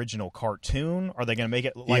the original cartoon? Are they going to make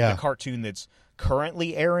it like the cartoon that's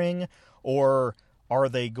currently airing? Or are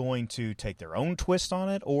they going to take their own twist on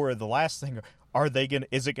it? Or the last thing...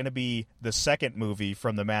 Is it going to be the second movie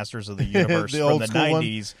from the Masters of the Universe from the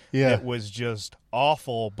 90s that was just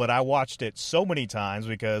awful, but I watched it so many times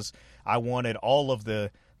because I wanted all of the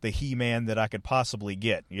He-Man that I could possibly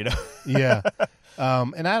get, Yeah.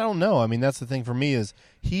 And I don't know. I mean, that's the thing for me is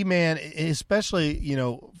He-Man, especially,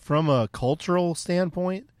 from a cultural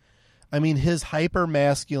standpoint, I mean, his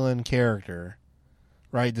hyper-masculine character,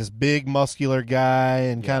 right? This big, muscular guy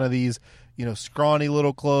and kind of these... scrawny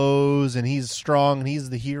little clothes, and he's strong, and he's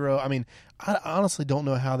the hero. I mean, I honestly don't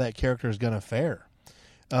know how that character is going to fare.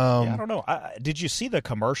 I don't know. Did you see the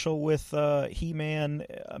commercial with He-Man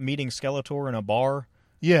meeting Skeletor in a bar?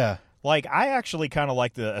 Yeah. I actually kind of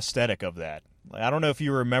like the aesthetic of that. I don't know if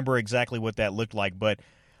you remember exactly what that looked like, but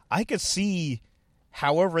I could see,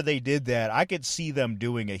 however they did that, I could see them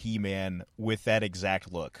doing a He-Man with that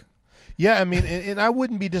exact look. Yeah, I mean, and I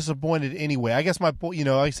wouldn't be disappointed anyway. I guess my point, like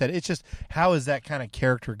I said, it's just how is that kind of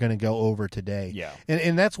character going to go over today? Yeah.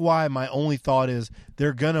 And that's why my only thought is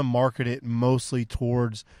they're going to market it mostly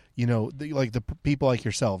towards, the people like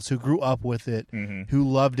yourselves who grew up with it, who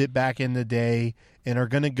loved it back in the day, and are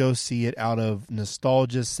going to go see it out of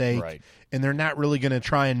nostalgia's sake. Right. And they're not really going to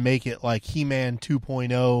try and make it like He-Man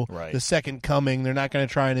 2.0, the second coming. They're not going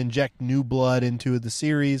to try and inject new blood into the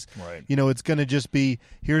series. Right. It's going to just be,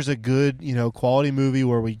 here's a good, quality movie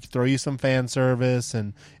where we throw you some fan service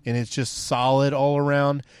and it's just solid all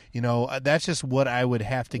around. That's just what I would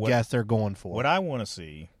have to guess they're going for. What I want to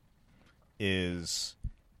see is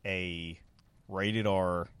a rated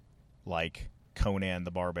R, like Conan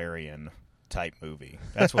the Barbarian type movie.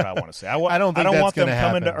 That's what I want to see. I don't want them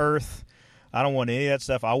coming to Earth. I don't want any of that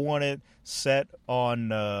stuff. I want it set on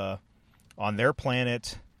their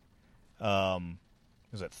planet.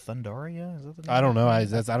 Is it Thundaria? Is that the name? I don't know. I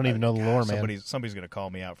don't even know the lore, man. Somebody's going to call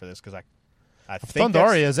me out for this because I think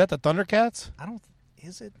Thundaria, is that the Thundercats?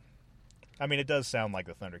 Is it? I mean, it does sound like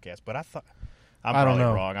the Thundercats, but I thought I probably don't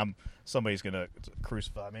know. wrong. Somebody's going to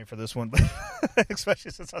crucify me for this one,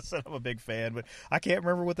 especially since I said I'm a big fan, but I can't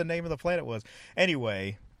remember what the name of the planet was.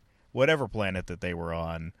 Anyway, whatever planet that they were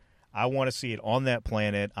on, I want to see it on that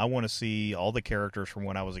planet. I want to see all the characters from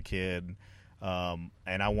when I was a kid, and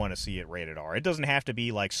I want to see it rated R. It doesn't have to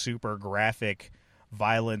be like super graphic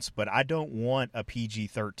violence, but I don't want a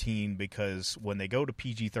PG-13 because when they go to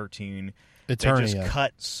PG-13, Eternia. they just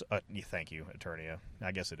cut. Thank you, Eternia.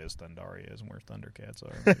 I guess it is Thundaria, isn't where Thundercats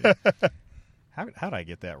are. How'd I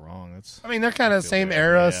get that wrong? I mean, they're kind of same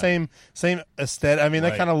era, same aesthetic. I mean,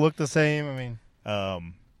 they kind of look the same. I mean,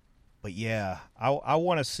 but yeah, I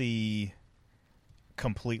want to see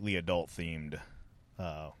completely adult themed.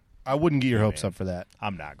 I wouldn't get your hopes up for that.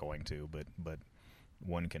 I'm not going to, but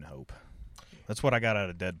one can hope. That's what I got out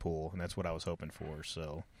of Deadpool, and that's what I was hoping for.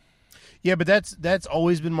 So, yeah, but that's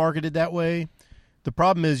always been marketed that way. The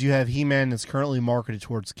problem is you have He-Man that's currently marketed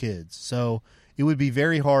towards kids, so it would be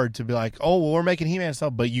very hard to be like, oh, well, we're making He-Man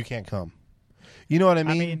stuff, but you can't come. You know what I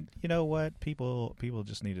mean? I mean, you know what? People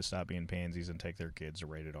just need to stop being pansies and take their kids to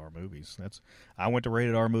rated R movies. I went to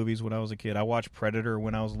rated R movies when I was a kid. I watched Predator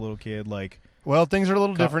when I was a little kid. Well, things are a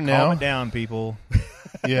little different now. Calm it down, people.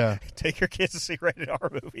 Yeah. Take your kids to see rated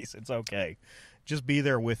R movies. It's okay. Just be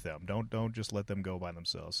there with them. Don't just let them go by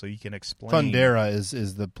themselves. So you can explain. Thundera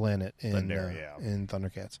is the planet in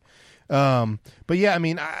Thundercats. But yeah, I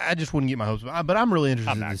mean, I just wouldn't get my hopes up. But I'm really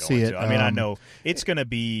interested to see it. I mean, I know it's gonna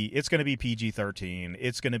be PG-13.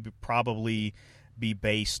 It's gonna probably be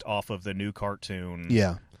based off of the new cartoon.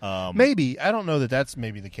 Yeah. Maybe. I don't know that that's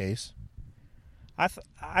maybe the case.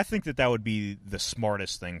 I think that would be the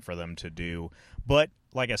smartest thing for them to do. But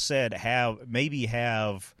like I said, have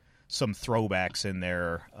some throwbacks in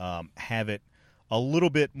there. Have it a little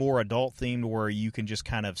bit more adult themed, where you can just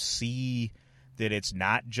kind of see that it's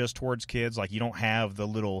not just towards kids. Like, you don't have the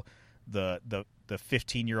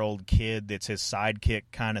 15-year-old kid that's his sidekick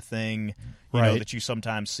kind of thing, you know, that you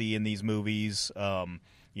sometimes see in these movies.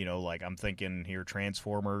 You know, like I'm thinking here,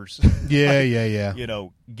 Transformers. Yeah, like, yeah. You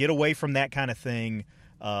know, get away from that kind of thing.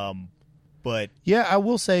 But yeah, I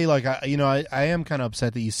will say, like, I am kind of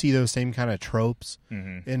upset that you see those same kind of tropes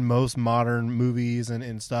in most modern movies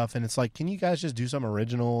and stuff. And it's like, can you guys just do something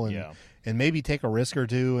original and maybe take a risk or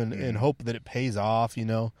two and hope that it pays off, you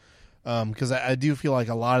know? Because I do feel like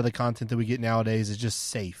a lot of the content that we get nowadays is just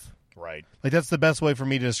safe. Right. Like, that's the best way for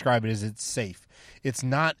me to describe it, is it's safe. It's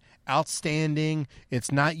not outstanding.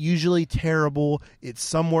 It's not usually terrible. It's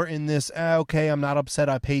somewhere in this, okay, I'm not upset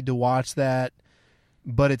I paid to watch that.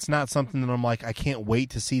 But it's not something that I'm like, I can't wait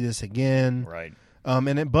to see this again. Right.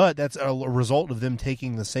 But that's a result of them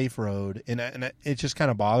taking the safe road, and it just kind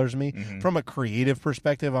of bothers me. From a creative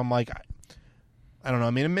perspective, I'm like, I don't know. I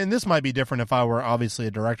mean, this might be different if I were obviously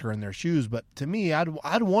a director in their shoes, but to me,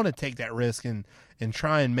 I'd want to take that risk and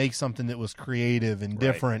try and make something that was creative and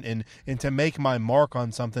different, and to make my mark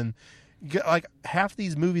on something. Like, half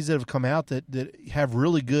these movies that have come out that have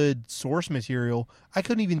really good source material, I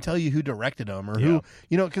couldn't even tell you who directed them or who,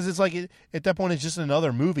 you know, because it's like at that point it's just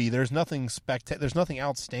another movie. There's nothing there's nothing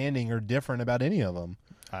outstanding or different about any of them.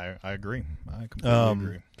 I agree. I completely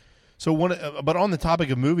agree. So but on the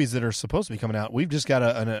topic of movies that are supposed to be coming out, we've just got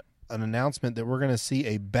an announcement that we're going to see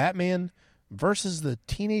a Batman versus the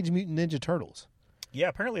Teenage Mutant Ninja Turtles. Yeah,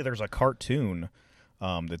 apparently there's a cartoon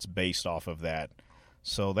that's based off of that.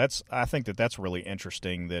 So I think that's really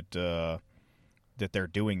interesting that they're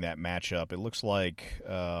doing that matchup. It looks like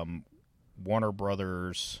Warner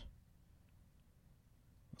Brothers.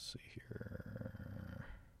 Let's see here.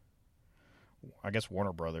 I guess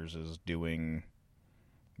Warner Brothers is doing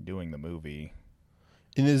the movie.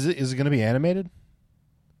 And is it going to be animated?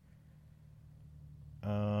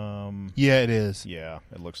 Yeah, it is. Yeah,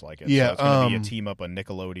 it looks like it. Yeah, so it's going to be a team up of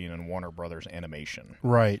Nickelodeon and Warner Brothers Animation.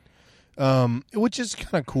 Right. Which is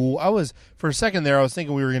kind of cool. For a second there, I was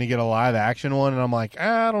thinking we were going to get a live action one, and I'm like,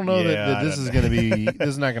 I don't know that this is going to be, this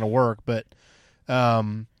is not going to work. But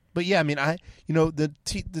yeah, I mean, the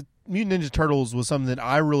Mutant Ninja Turtles was something that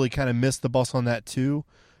I really kind of missed the bus on that too.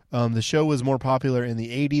 The show was more popular in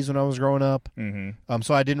the 80s when I was growing up.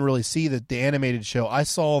 So I didn't really see the animated show. I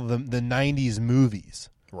saw the 90s movies.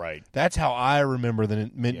 Right. That's how I remember the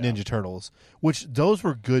Ninja Turtles, which those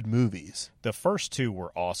were good movies. The first two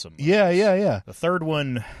were awesome movies. Yeah. The third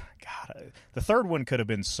one could have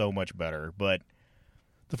been so much better, but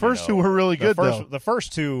the first two were really good, though. The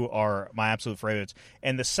first two are my absolute favorites,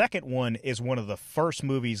 and the second one is one of the first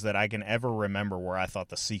movies that I can ever remember where I thought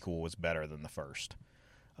the sequel was better than the first.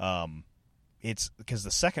 It's because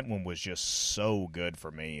the second one was just so good for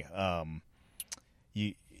me.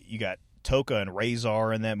 You got Toka and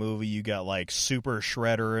Razor in that movie. You got like Super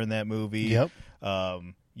Shredder in that movie. Yep.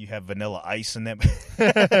 You have Vanilla Ice in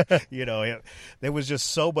that. You know, there was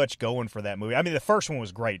just so much going for that movie. I mean, the first one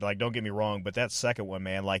was great. Like, don't get me wrong, but that second one,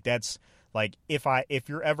 man, like that's like if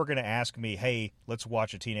you're ever going to ask me, hey, let's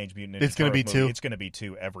watch a Teenage Mutant Ninja Turtles, it's going to be movie, two. It's going to be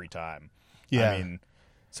two every time. Yeah. I mean.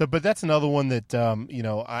 So, but that's another one that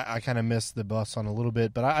I kind of missed the bus on a little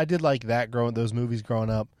bit, but I did like those movies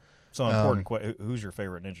growing up. So important. Who's your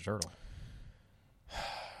favorite Ninja Turtle?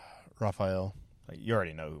 Raphael. You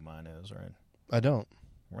already know who mine is, right? I don't.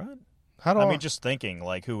 Right? I mean, just thinking,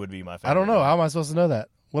 like, who would be my favorite? I don't know. How am I supposed to know that?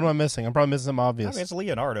 What am I missing? I'm probably missing something obvious. I mean, it's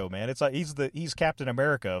Leonardo, man. It's like he's Captain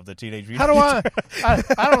America of the Teenage Mutant. How do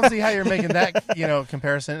I don't see how you're making that,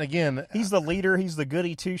 comparison. Again, he's the leader. He's the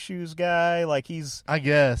goody two shoes guy. Like I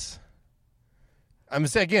guess. I'm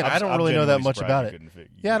saying again, I don't really know that much about it.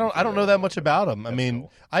 I don't know that much about him. I mean,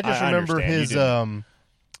 cool. I just remember his Raphael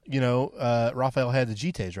had the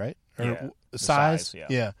Gites, right? Or size.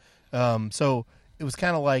 Yeah. So it was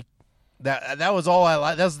kind of like that was all I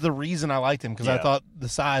liked. That's the reason I liked him, because I thought the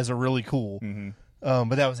size are really cool. Mm-hmm.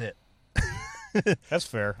 But that was it. That's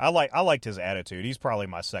fair. I liked his attitude. He's probably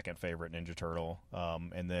my second favorite Ninja Turtle.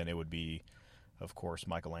 And then it would be, of course,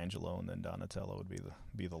 Michelangelo, and then Donatello would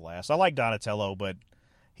be the last. I like Donatello, but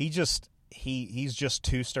he's just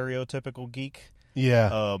too stereotypical geek.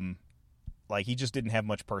 Yeah. Like, he just didn't have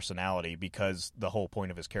much personality, because the whole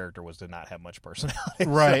point of his character was to not have much personality.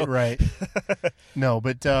 Right. No,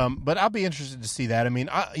 but I'll be interested to see that. I mean,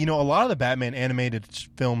 a lot of the Batman animated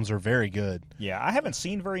films are very good. Yeah, I haven't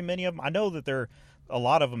seen very many of them. I know that a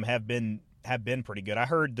lot of them have been pretty good. I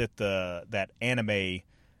heard that that anime,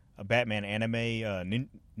 Batman anime,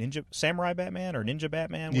 Ninja Samurai Batman or Ninja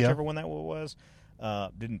Batman, whichever one that was.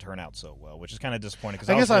 Didn't turn out so well, which is kind of disappointing.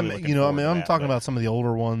 Because I guess I'm talking about some of the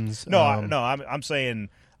older ones. I'm saying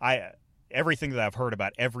everything that I've heard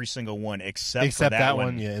about every single one except for that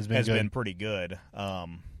one has been pretty good.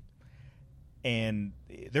 And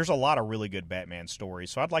there's a lot of really good Batman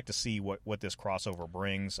stories, so I'd like to see what this crossover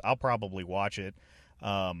brings. I'll probably watch it.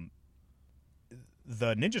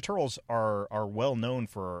 The Ninja Turtles are well known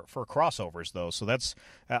for crossovers, though, so that's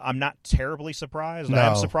I'm not terribly surprised. No.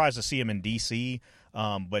 I'm surprised to see them in DC,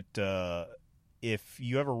 but if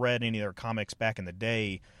you ever read any of their comics back in the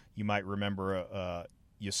day, you might remember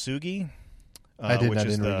Yasugi. I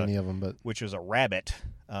didn't read any of them, but which is a rabbit,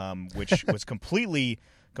 which was completely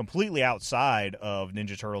outside of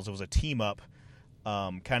Ninja Turtles. It was a team up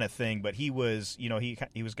kind of thing, but he was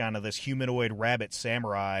he was kind of this humanoid rabbit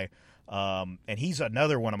samurai. And he's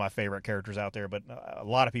another one of my favorite characters out there, but a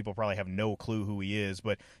lot of people probably have no clue who he is.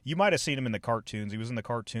 But you might have seen him in the cartoons. He was in the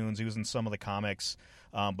cartoons. He was in some of the comics.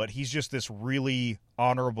 But he's just this really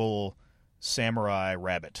honorable samurai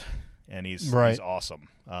rabbit, and he's awesome.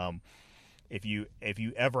 If you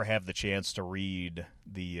ever have the chance to read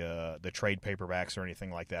the trade paperbacks or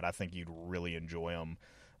anything like that, I think you'd really enjoy them,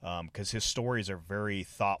 because his stories are very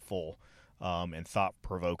thoughtful and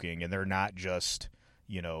thought-provoking, and they're not just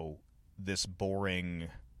this boring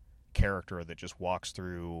character that just walks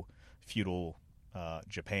through feudal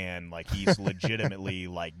Japan. Like, he's legitimately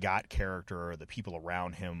got character. The people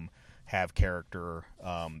around him have character.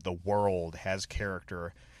 The world has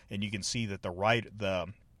character, and you can see that the writer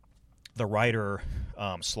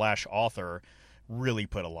 / author really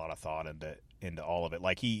put a lot of thought into all of it.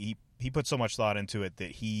 Like, he put so much thought into it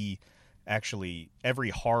that he actually,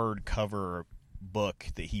 every hardcover book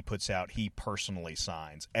that he puts out, he personally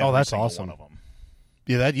signs every single awesome. One of them.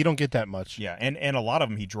 Yeah, that you don't get that much. Yeah, and a lot of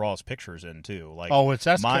them he draws pictures in too. Like,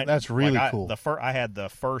 that's really cool. I had the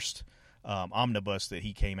first omnibus that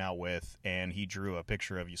he came out with, and he drew a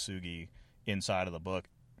picture of Yasugi inside of the book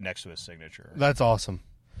next to his signature. That's awesome.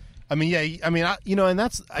 I mean, yeah, I mean, and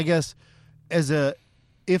that's, I guess,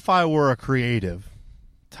 if I were a creative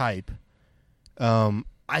type,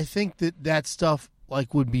 I think that stuff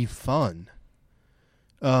would be fun.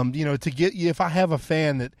 To get, if I have a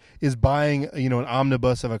fan that is buying, an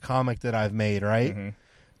omnibus of a comic that I've made, right?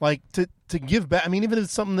 Mm-hmm. To give back. I mean, even if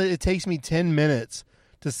it's something that it takes me 10 minutes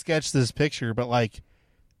to sketch this picture, but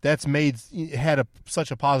that's had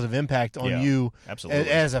such a positive impact on you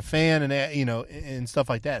as a fan, and and stuff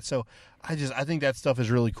like that. So I think that stuff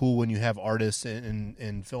is really cool when you have artists and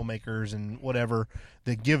filmmakers and whatever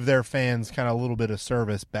that give their fans kind of a little bit of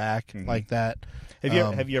service back like that.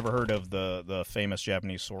 Have you ever heard of the famous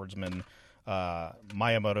Japanese swordsman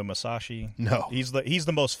Miyamoto Musashi? No. He's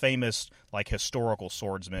the most famous historical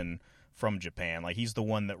swordsman from Japan. He's the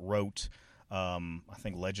one that wrote I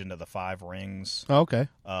think Legend of the Five Rings. Oh, okay.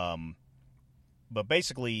 But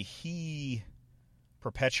basically he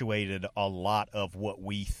perpetuated a lot of what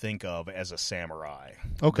we think of as a samurai.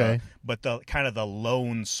 Okay. But the kind of the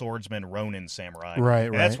lone swordsman Ronin samurai. Right,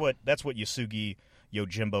 and right. That's what Yasugi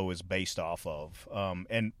Yojimbo is based off of.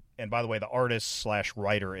 And by the way, the artist /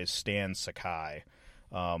 writer is Stan Sakai.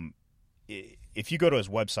 If you go to his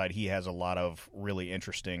website, he has a lot of really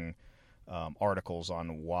interesting articles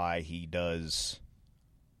on why he does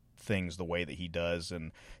things the way that he does.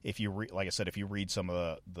 And if you if you read some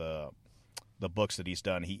of the books that he's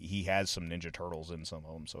done, he has some Ninja Turtles in some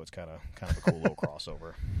of them, so it's kind of a cool little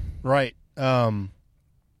crossover. Right.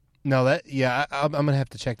 No, I'm gonna have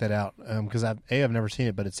to check that out because I've never seen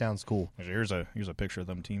it, but it sounds cool. Here's a picture of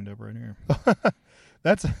them teamed up right here.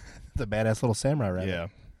 That's a badass little samurai rabbit. Yeah,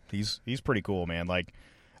 he's pretty cool, man. Like,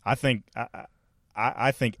 I think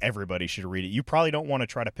everybody should read it. You probably don't want to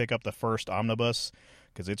try to pick up the first omnibus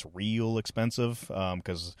because it's real expensive.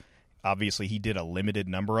 Because obviously he did a limited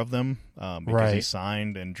number of them because he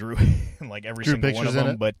signed and drew like every single one of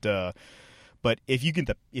them. But if you can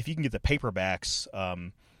get the paperbacks,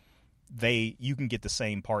 you can get the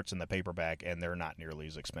same parts in the paperback, and they're not nearly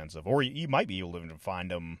as expensive. Or you might be able to find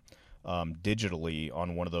them digitally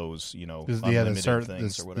on one of those, unlimited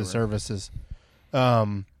things or whatever. The services.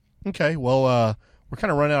 Okay, well, we're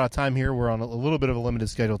kind of running out of time here. We're on a little bit of a limited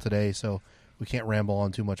schedule today, so we can't ramble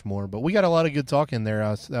on too much more. But we got a lot of good talk in there.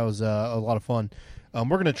 That was a lot of fun. We're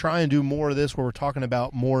going to try and do more of this where we're talking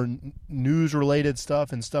about more news-related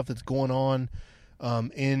stuff and stuff that's going on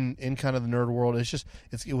in kind of the nerd world.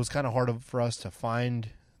 It was kind of hard for us to find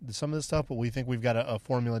some of this stuff, but we think we've got a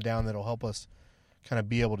formula down that'll help us kind of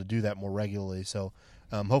be able to do that more regularly. So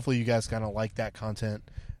hopefully you guys kind of like that content.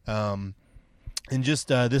 And just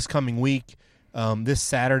this coming week, this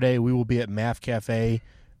Saturday, we will be at Math Cafe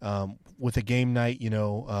with a game night.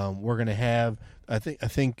 We're going to have I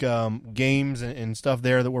think games and stuff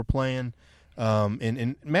there that we're playing.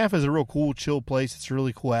 And Math is a real cool, chill place. It's a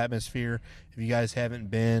really cool atmosphere if you guys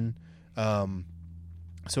haven't been.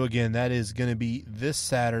 So, again, that is going to be this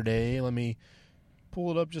Saturday. Let me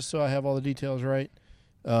pull it up just so I have all the details right.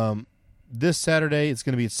 This Saturday, it's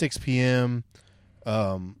going to be at 6 p.m.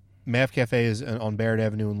 Math Cafe is on Barrett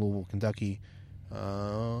Avenue in Louisville, Kentucky.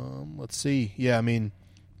 Let's see. Yeah,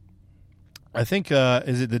 I think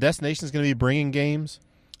is it the destination is going to be bringing games?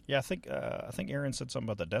 Yeah, I think Aaron said something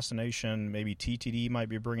about the destination. Maybe TTD might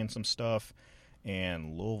be bringing some stuff,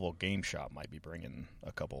 and Louisville Game Shop might be bringing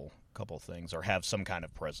a couple things or have some kind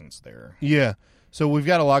of presence there. Yeah, so we've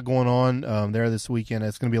got a lot going on there this weekend.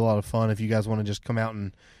 It's going to be a lot of fun. If you guys want to just come out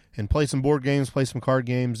and play some board games, play some card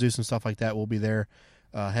games, do some stuff like that, we'll be there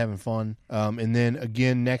having fun. And then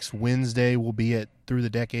again next Wednesday we'll be at Through the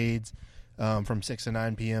Decades. From 6 to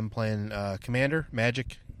 9 p.m. playing Commander,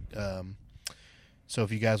 Magic. So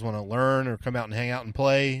if you guys want to learn or come out and hang out and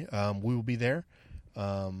play, we will be there.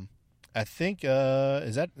 I think,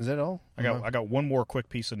 is that all? I got one more quick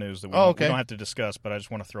piece of news that we don't have to discuss, but I just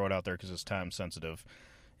want to throw it out there because it's time sensitive.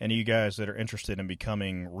 Any of you guys that are interested in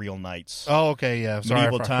becoming real knights. Oh, okay, yeah. Sorry,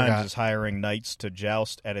 Medieval Times is hiring knights to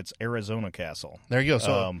joust at its Arizona castle. There you go.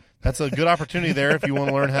 So that's a good opportunity there if you want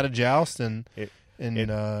to learn how to joust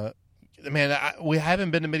man, we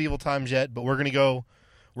haven't been to Medieval Times yet, but we're going to go.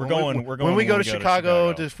 We're going. When we go to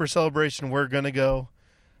Chicago for Celebration, we're going to go.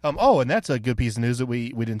 And that's a good piece of news that we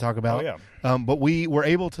didn't talk about. Oh, yeah. But we were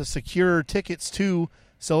able to secure tickets to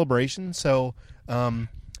Celebration, so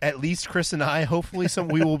at least Chris and I, hopefully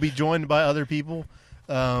we will be joined by other people.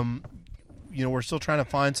 We're still trying to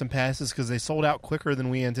find some passes because they sold out quicker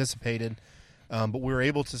than we anticipated. But we were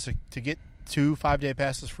able to get 2 5-day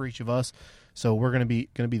passes for each of us. So we're gonna be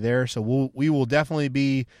there. So we will definitely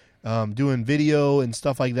be doing video and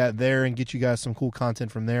stuff like that there, and get you guys some cool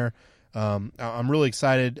content from there. I'm really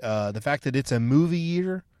excited. The fact that it's a movie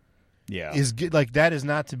year, is good. Like, that is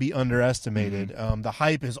not to be underestimated. Mm-hmm. The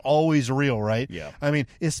hype is always real, right? Yeah.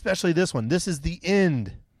 Especially this one. This is the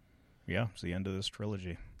end. Yeah, it's the end of this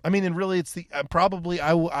trilogy. And really, it's the probably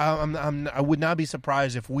I would not be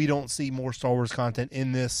surprised if we don't see more Star Wars content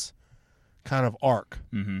in this kind of arc.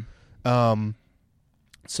 Mm-hmm.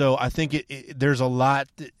 So I think there's a lot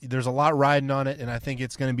riding on it, and I think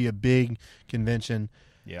it's going to be a big convention.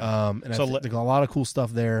 Yeah. And there's a lot of cool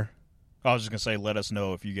stuff there. I was just going to say, let us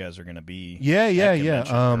know if you guys are going to be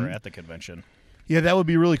at the convention. Yeah, that would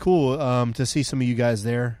be really cool to see some of you guys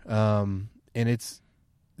there. And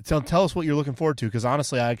tell us what you're looking forward to, because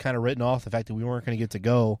honestly, I had kind of written off the fact that we weren't going to get to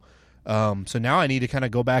go. So now I need to kind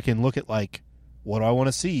of go back and look at, like, what do I want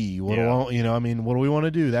to see? What do we want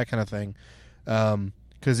to do? That kind of thing.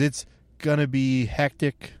 Because it's going to be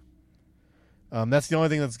hectic. That's the only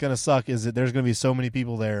thing that's going to suck, is that there's going to be so many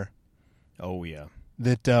people there. Oh, yeah.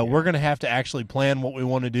 That we're going to have to actually plan what we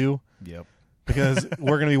want to do. Yep. Because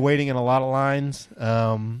we're going to be waiting in a lot of lines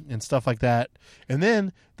and stuff like that. And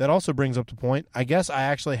then that also brings up the point, I guess I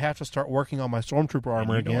actually have to start working on my Stormtrooper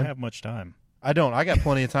armor again. You don't have much time. I don't. I got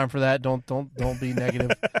plenty of time for that. Don't be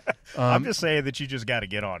negative. I'm just saying that you just got to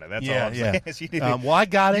get on it. That's all I'm saying. Well, I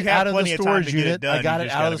got it out of the storage unit. I got it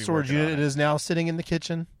out of the storage unit. It is now sitting in the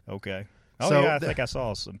kitchen. Okay. Oh, yeah, I think I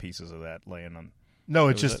saw some pieces of that laying on. No,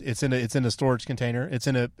 it's in a storage container. It's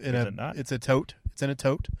in a tote. It's in a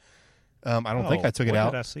tote. I don't think I took it out.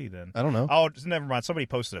 What did I see then? I don't know. Oh, never mind. Somebody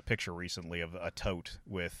posted a picture recently of a tote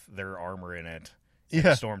with their armor in it.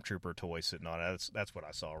 Yeah, Stormtrooper toy sitting on it. That's what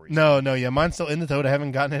I saw recently. No, yeah, mine's still in the tote. I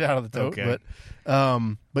haven't gotten it out of the tote, Okay.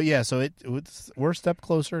 but yeah, so we're a step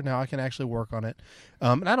closer now. I can actually work on it,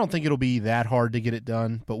 and I don't think it'll be that hard to get it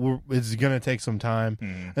done, but it's going to take some time.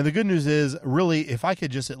 And the good news is, really, if I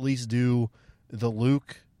could just at least do the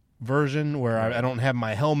Luke version where I don't have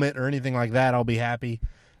my helmet or anything like that, I'll be happy.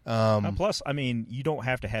 Plus, I mean, you don't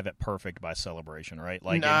have to have it perfect by Celebration, right?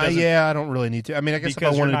 Like, yeah, I don't really need to. I mean, I guess if I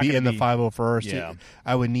wanted to be in the 501st,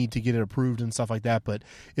 I would need to get it approved and stuff like that. But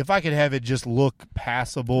if I could have it just look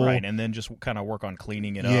passable, right, and then just kind of work on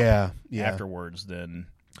cleaning it up afterwards, then.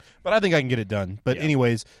 But I think I can get it done. But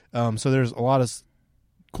anyways, so there's a lot of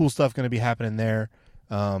cool stuff going to be happening there,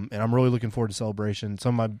 and I'm really looking forward to Celebration.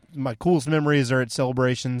 Some of my coolest memories are at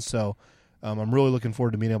Celebration, so I'm really looking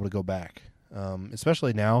forward to being able to go back.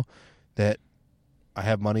 Especially now that I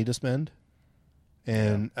have money to spend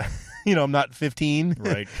and, I'm not 15.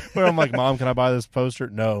 Right. Where I'm like, Mom, can I buy this poster?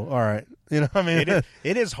 No. All right. I mean.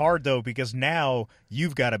 It is hard, though, because now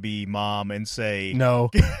you've got to be mom and say. No.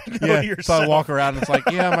 To yourself. So I walk around and it's like,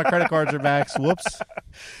 my credit cards are back. Whoops.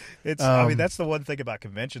 I mean, that's the one thing about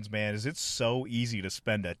conventions, man, is it's so easy to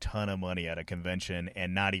spend a ton of money at a convention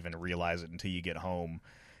and not even realize it until you get home.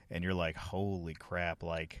 And you're like, holy crap,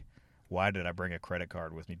 like. Why did I bring a credit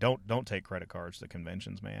card with me? Don't take credit cards to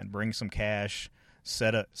conventions, man. Bring some cash.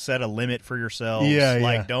 Set a limit for yourselves.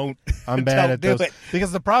 Yeah. Don't. I'm bad at those.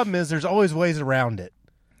 Because the problem is there's always ways around it.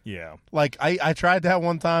 Yeah. Like I tried that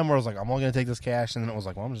one time where I was like, I'm only going to take this cash, and then it was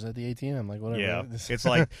like, well, I'm just at the ATM. Like, whatever. Yeah. It's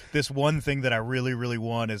like this one thing that I really, really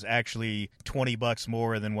want is actually $20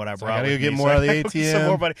 more than what I brought. I got to with get me, more so out of the ATM. Some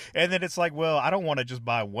more money. And then it's like, well, I don't want to just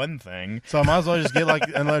buy one thing. So I might as well just get like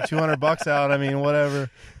another $200 out. I mean, whatever.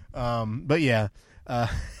 But yeah,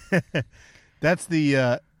 that's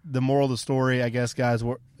the moral of the story, I guess, guys.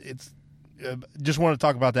 It's just want to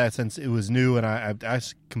talk about that since it was new, and I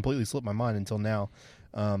completely slipped my mind until now,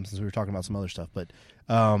 since we were talking about some other stuff. But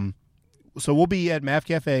so we'll be at Mav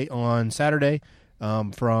Cafe on Saturday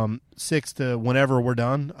from 6 to whenever we're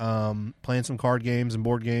done, playing some card games and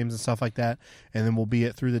board games and stuff like that, and then we'll be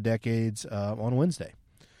at Through the Decades on Wednesday.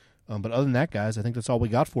 But other than that, guys, I think that's all we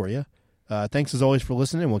got for you. Thanks as always for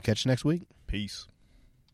listening, and we'll catch you next week. Peace.